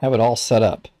 have it all set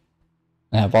up,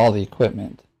 and have all the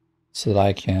equipment so that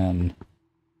I can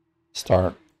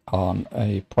start on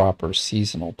a proper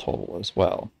seasonal total as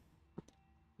well.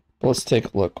 But let's take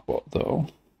a look, though.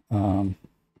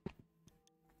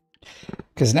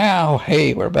 Because now,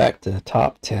 hey, we're back to the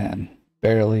top 10.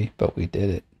 Barely, but we did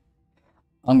it.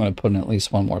 I'm going to put in at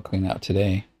least one more clean out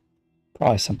today.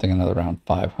 Probably something another around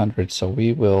 500. So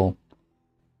we will,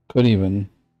 could even,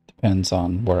 depends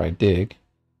on where I dig,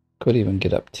 could even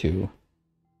get up to,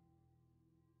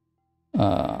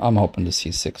 I'm hoping to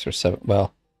see 6 or 7.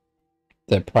 Well,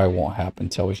 that probably won't happen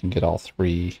until we can get all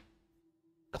 3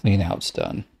 clean outs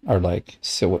done, or like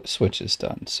switches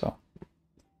done. So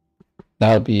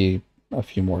that'll be a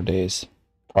few more days,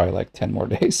 probably like 10 more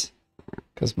days,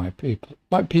 because my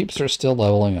peeps are still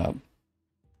leveling up.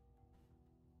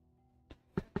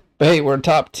 But hey, we're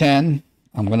top 10.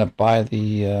 I'm gonna buy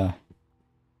the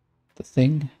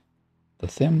thim.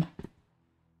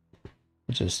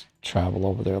 We'll just travel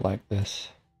over there like this.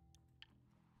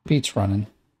 Beach running.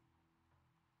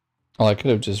 Well, I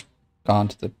could have just gone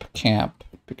to the camp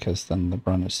because then the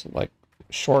run is like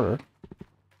shorter.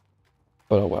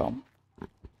 But oh well.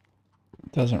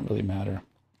 It doesn't really matter.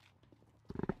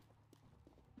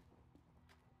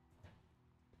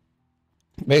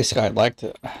 Basically, I'd like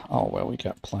to... Oh, well, we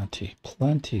got plenty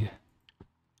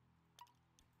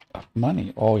of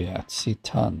money. Oh, yeah, see,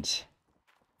 tons.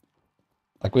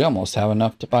 Like, we almost have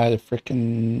enough to buy the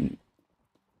freaking...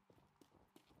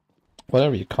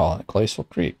 whatever you call it, Glacial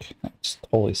Creek. I just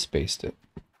totally spaced it.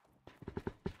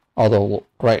 Although,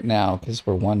 right now, because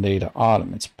we're 1 day to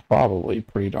autumn, it's probably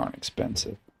pretty darn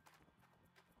expensive.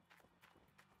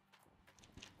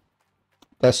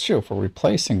 That's true. If we're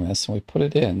replacing this and we put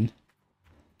it in,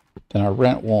 then our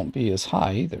rent won't be as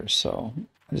high either. So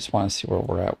I just want to see where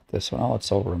we're at with this one. Oh,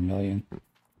 it's over 1 million.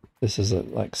 This is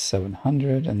at like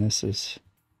 700 and this is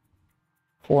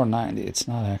 490. It's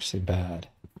not actually bad.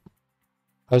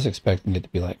 I was expecting it to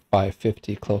be like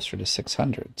 550, closer to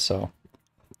 600. So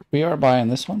we are buying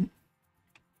this one.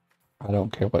 I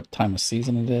don't care what time of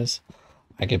season it is.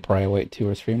 I could probably wait 2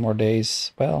 or 3 more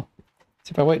days. Well,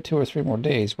 if I wait 2 or 3 more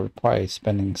days, we're probably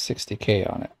spending 60K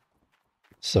on it.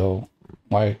 So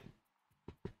why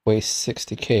waste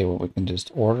 60K when we can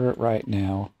just order it right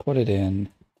now, put it in,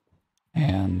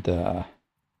 and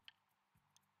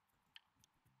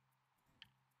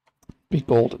be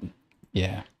golden.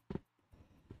 Yeah.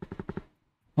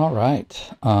 All right.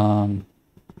 So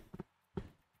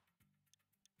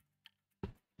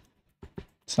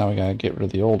now we gotta get rid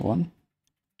of the old one.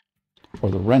 Or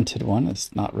the rented one.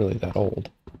 It's not really that old,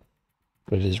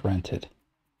 but it is rented.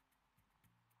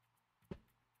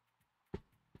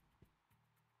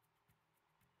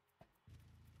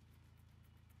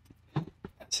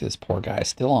 That's this poor guy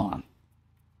still on.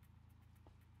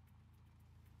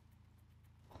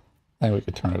 I think we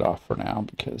could turn it off for now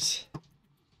because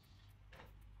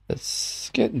it's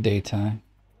getting daytime.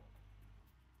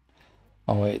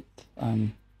 Oh wait,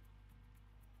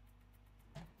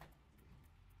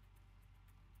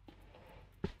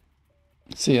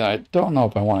 see, I don't know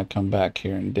if I want to come back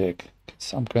here and dig,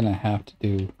 because I'm going to have to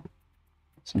do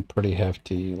some pretty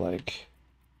hefty, like...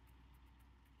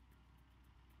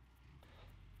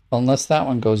 Unless that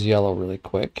one goes yellow really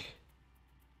quick.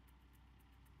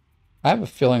 I have a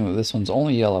feeling that this one's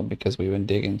only yellow because we've been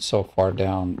digging so far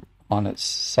down on its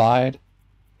side.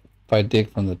 If I dig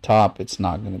from the top, it's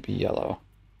not going to be yellow.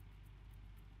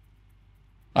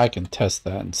 I can test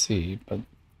that and see, but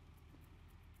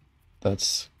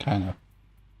that's kind of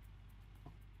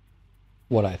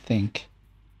what I think.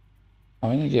 I'm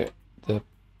going to get the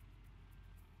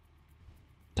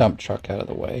dump truck out of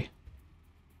the way.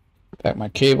 In fact, my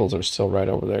cables are still right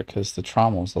over there because the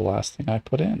trommel was the last thing I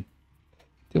put in.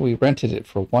 Dude, we rented it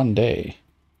for 1 day.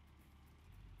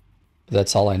 But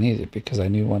that's all I needed because I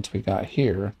knew once we got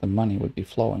here, the money would be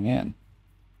flowing in.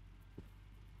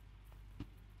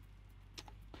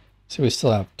 So we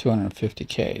still have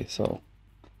 250K, so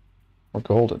we're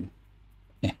golden.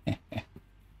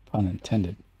 Pun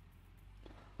intended.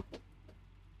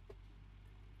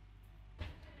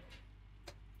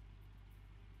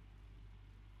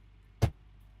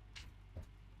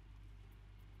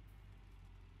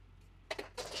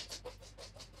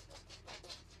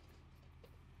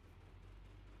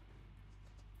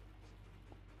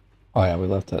 Oh yeah, we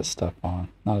left that stuff on.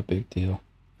 Not a big deal.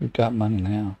 We've got money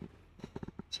now.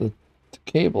 So the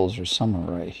cables are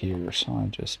somewhere right here, so I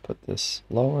just put this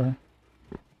lower.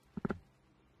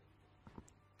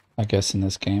 I guess in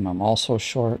this game I'm also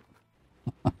short.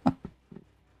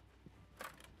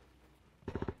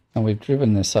 And we've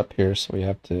driven this up here, so we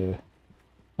have to,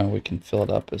 and we can fill it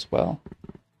up as well.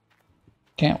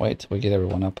 Can't wait till we get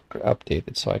everyone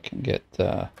updated so I can get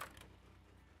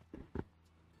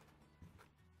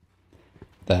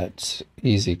that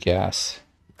easy gas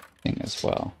thing as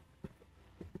well.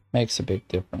 Makes a big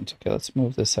difference. Okay, let's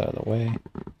move this out of the way.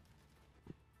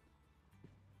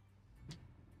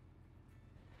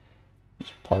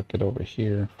 Just park it over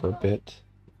here for a bit.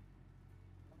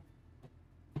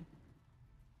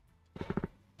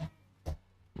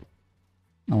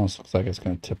 Almost looks like it's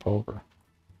going to tip over.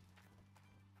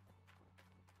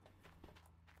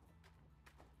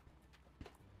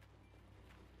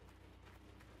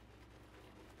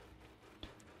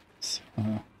 So,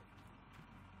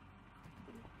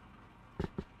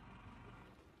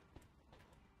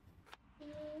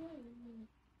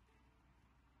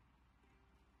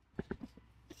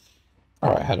 all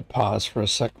right, I had to pause for a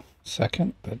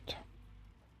second, but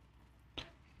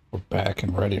we're back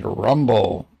and ready to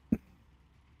rumble.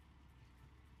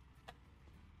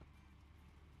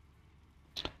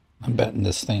 I'm betting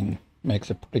this thing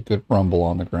makes a pretty good rumble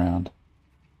on the ground.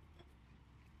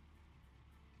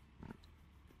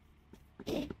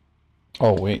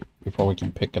 Oh wait, before we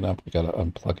can pick it up, we gotta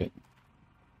unplug it.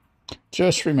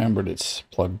 Just remembered it's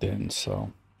plugged in,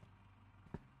 so...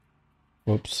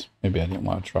 Whoops, maybe I didn't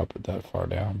want to drop it that far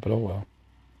down, but oh well.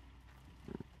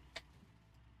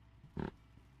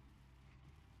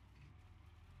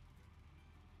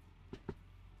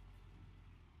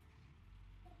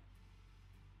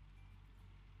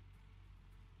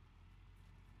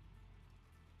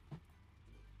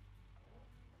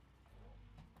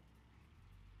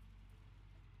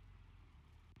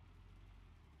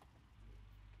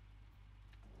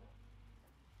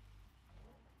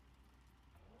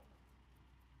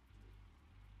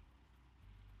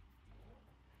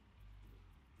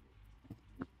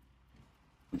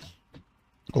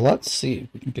 Let's see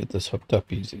if we can get this hooked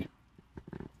up easy.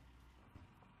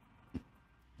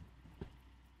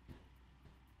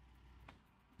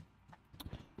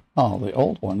 Oh, the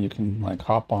old one, you can like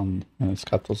hop on, and it's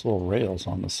got those little rails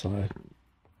on the side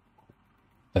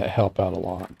that help out a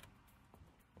lot.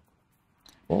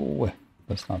 Oh,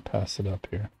 let's not pass it up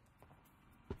here.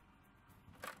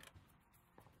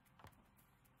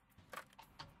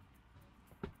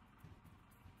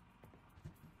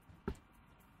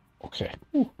 Okay.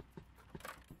 Ooh.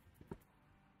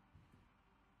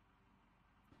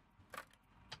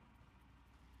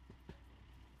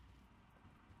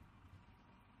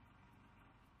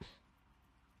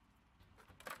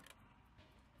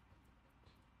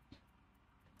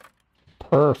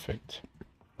 Perfect.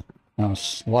 Now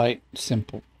slight,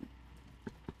 simple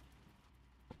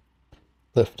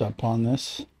lift up on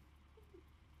this.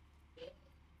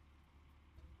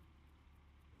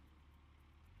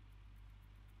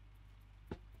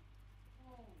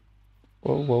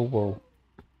 Whoa, whoa, whoa.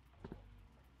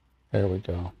 There we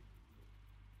go.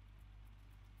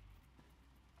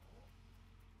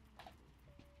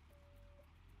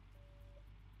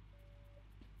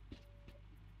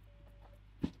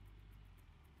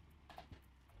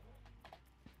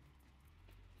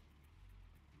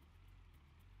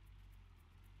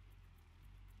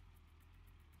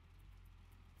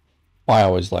 I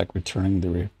always like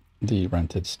returning the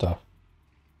rented stuff.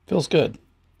 Feels good.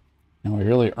 And we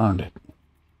really earned it.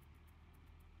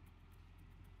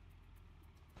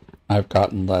 I've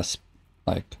gotten less,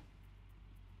 like,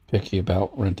 picky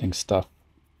about renting stuff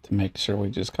to make sure we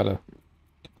just got a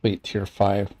complete tier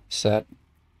 5 set.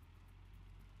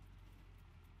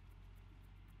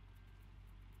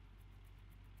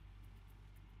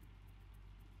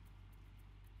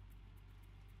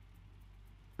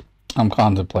 I'm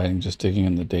contemplating just digging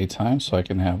in the daytime so I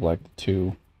can have like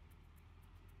two.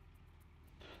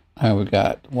 We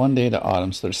got 1 day to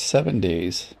autumn, so there's 7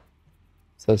 days.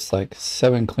 So it's like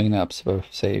 7 cleanups of,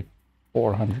 say,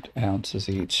 400 ounces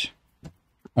each.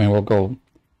 I mean, we'll go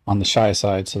on the shy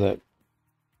side so that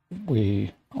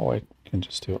we... Oh, I can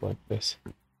just do it like this.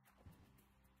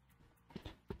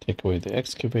 Take away the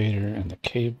excavator and the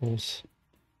cables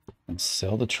and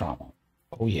sell the trommel.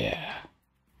 Oh, yeah.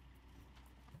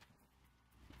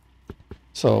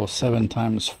 So 7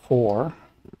 times 4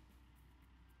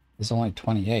 is only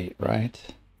 28, right?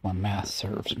 My math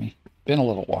serves me. Been a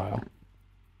little while.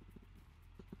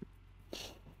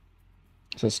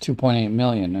 So it's 2.8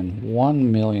 million, and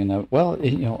 1 million of, well,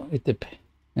 you know, it depends.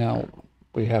 Now,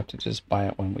 we have to just buy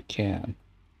it when we can.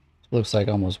 Looks like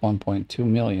almost 1.2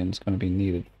 million is going to be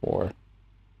needed for.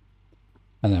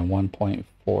 And then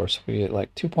 1.4, so we get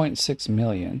like 2.6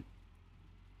 million.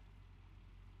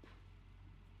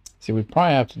 See, we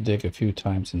probably have to dig a few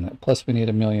times in that. Plus, we need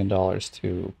 $1 million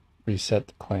to reset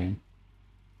the claim.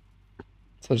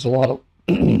 So there's a lot of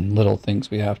little things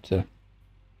we have to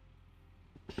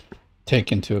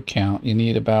take into account. You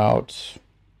need about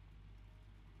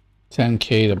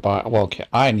 10K to buy. Well, okay,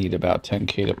 I need about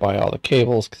 10K to buy all the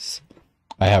cables because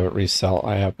I have it resell.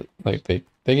 I have it, like they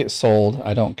get sold.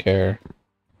 I don't care.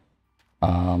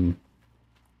 I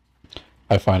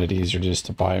find it easier just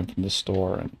to buy them from the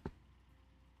store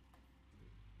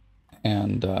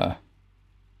and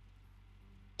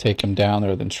take them down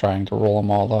there than trying to roll them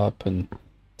all up and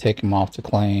take them off the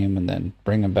claim and then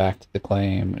bring them back to the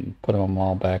claim and put them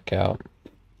all back out.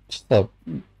 Just a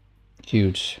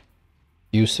huge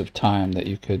use of time that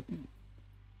you could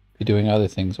be doing other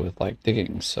things with, like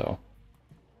digging. So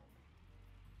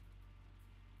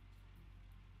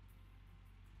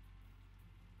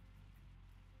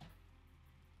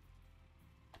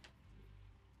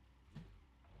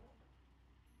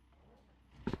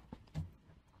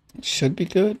it should be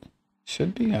good.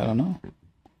 Should be. I don't know.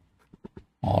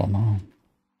 I don't know.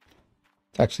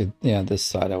 It's actually, yeah, this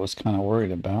side I was kind of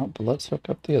worried about, but let's hook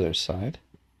up the other side,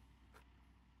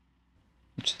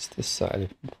 which is this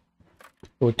side. It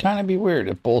would kind of be weird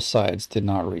if both sides did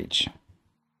not reach.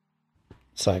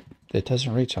 It's like, it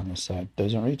doesn't reach on this side,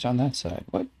 doesn't reach on that side.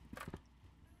 What?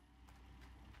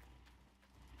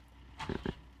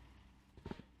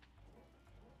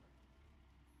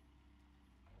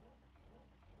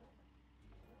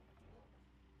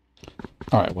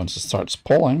 Alright, once it starts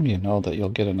pulling, you know that you'll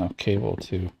get enough cable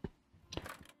to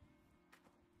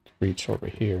reach over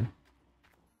here.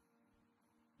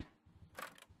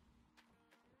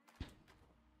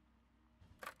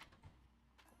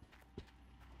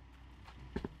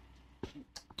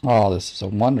 Oh, this is a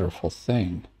wonderful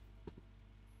thing.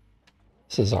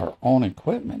 This is our own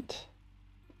equipment.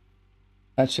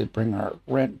 That should bring our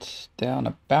rent down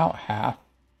about half.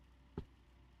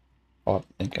 Oh, I'm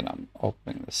thinking I'm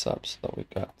opening this up so that we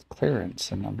got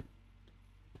clearance and I'm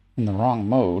in the wrong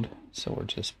mode. So we're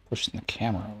just pushing the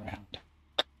camera around.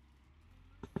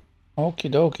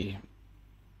 Okie dokie.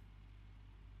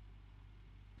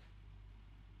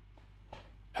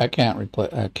 I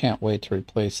can't wait to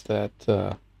replace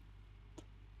that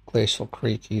Glacial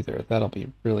Creek either. That'll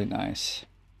be really nice.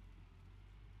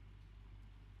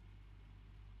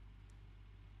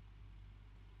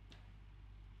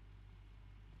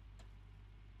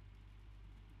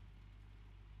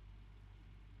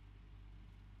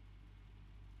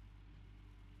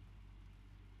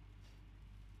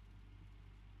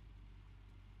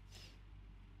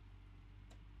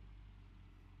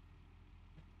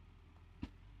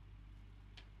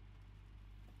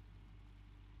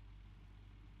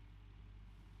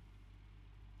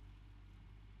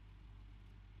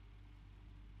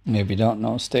 And if you don't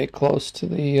know, stay close to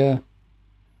the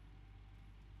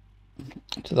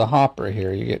hopper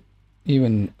here. You get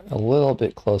even a little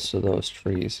bit close to those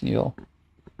trees, and your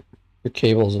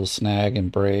cables will snag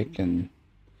and break, and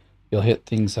you'll hit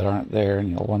things that aren't there, and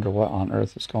you'll wonder what on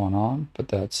earth is going on. But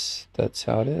that's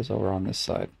how it is over on this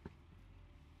side.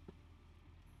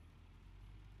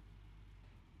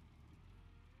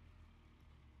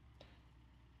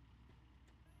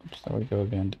 Oops, there we go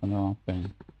again, doing the wrong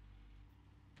thing.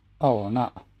 Oh, we're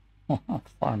not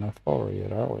far enough forward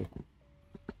yet, are we?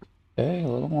 Okay, a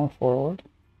little more forward.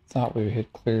 Thought we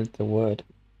had cleared the wood.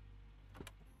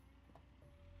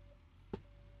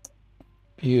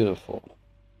 Beautiful.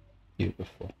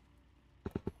 Beautiful.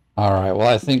 Alright, well,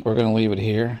 I think we're going to leave it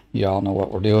here. Y'all know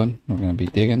what we're doing. We're going to be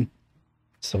digging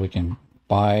so we can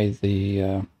buy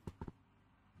the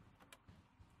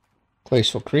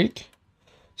Glacial Creek.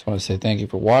 Just want to say thank you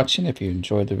for watching. If you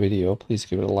enjoyed the video, please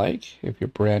give it a like. If you're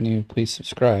brand new, please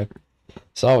subscribe.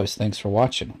 As always, thanks for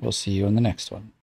watching. We'll see you in the next one.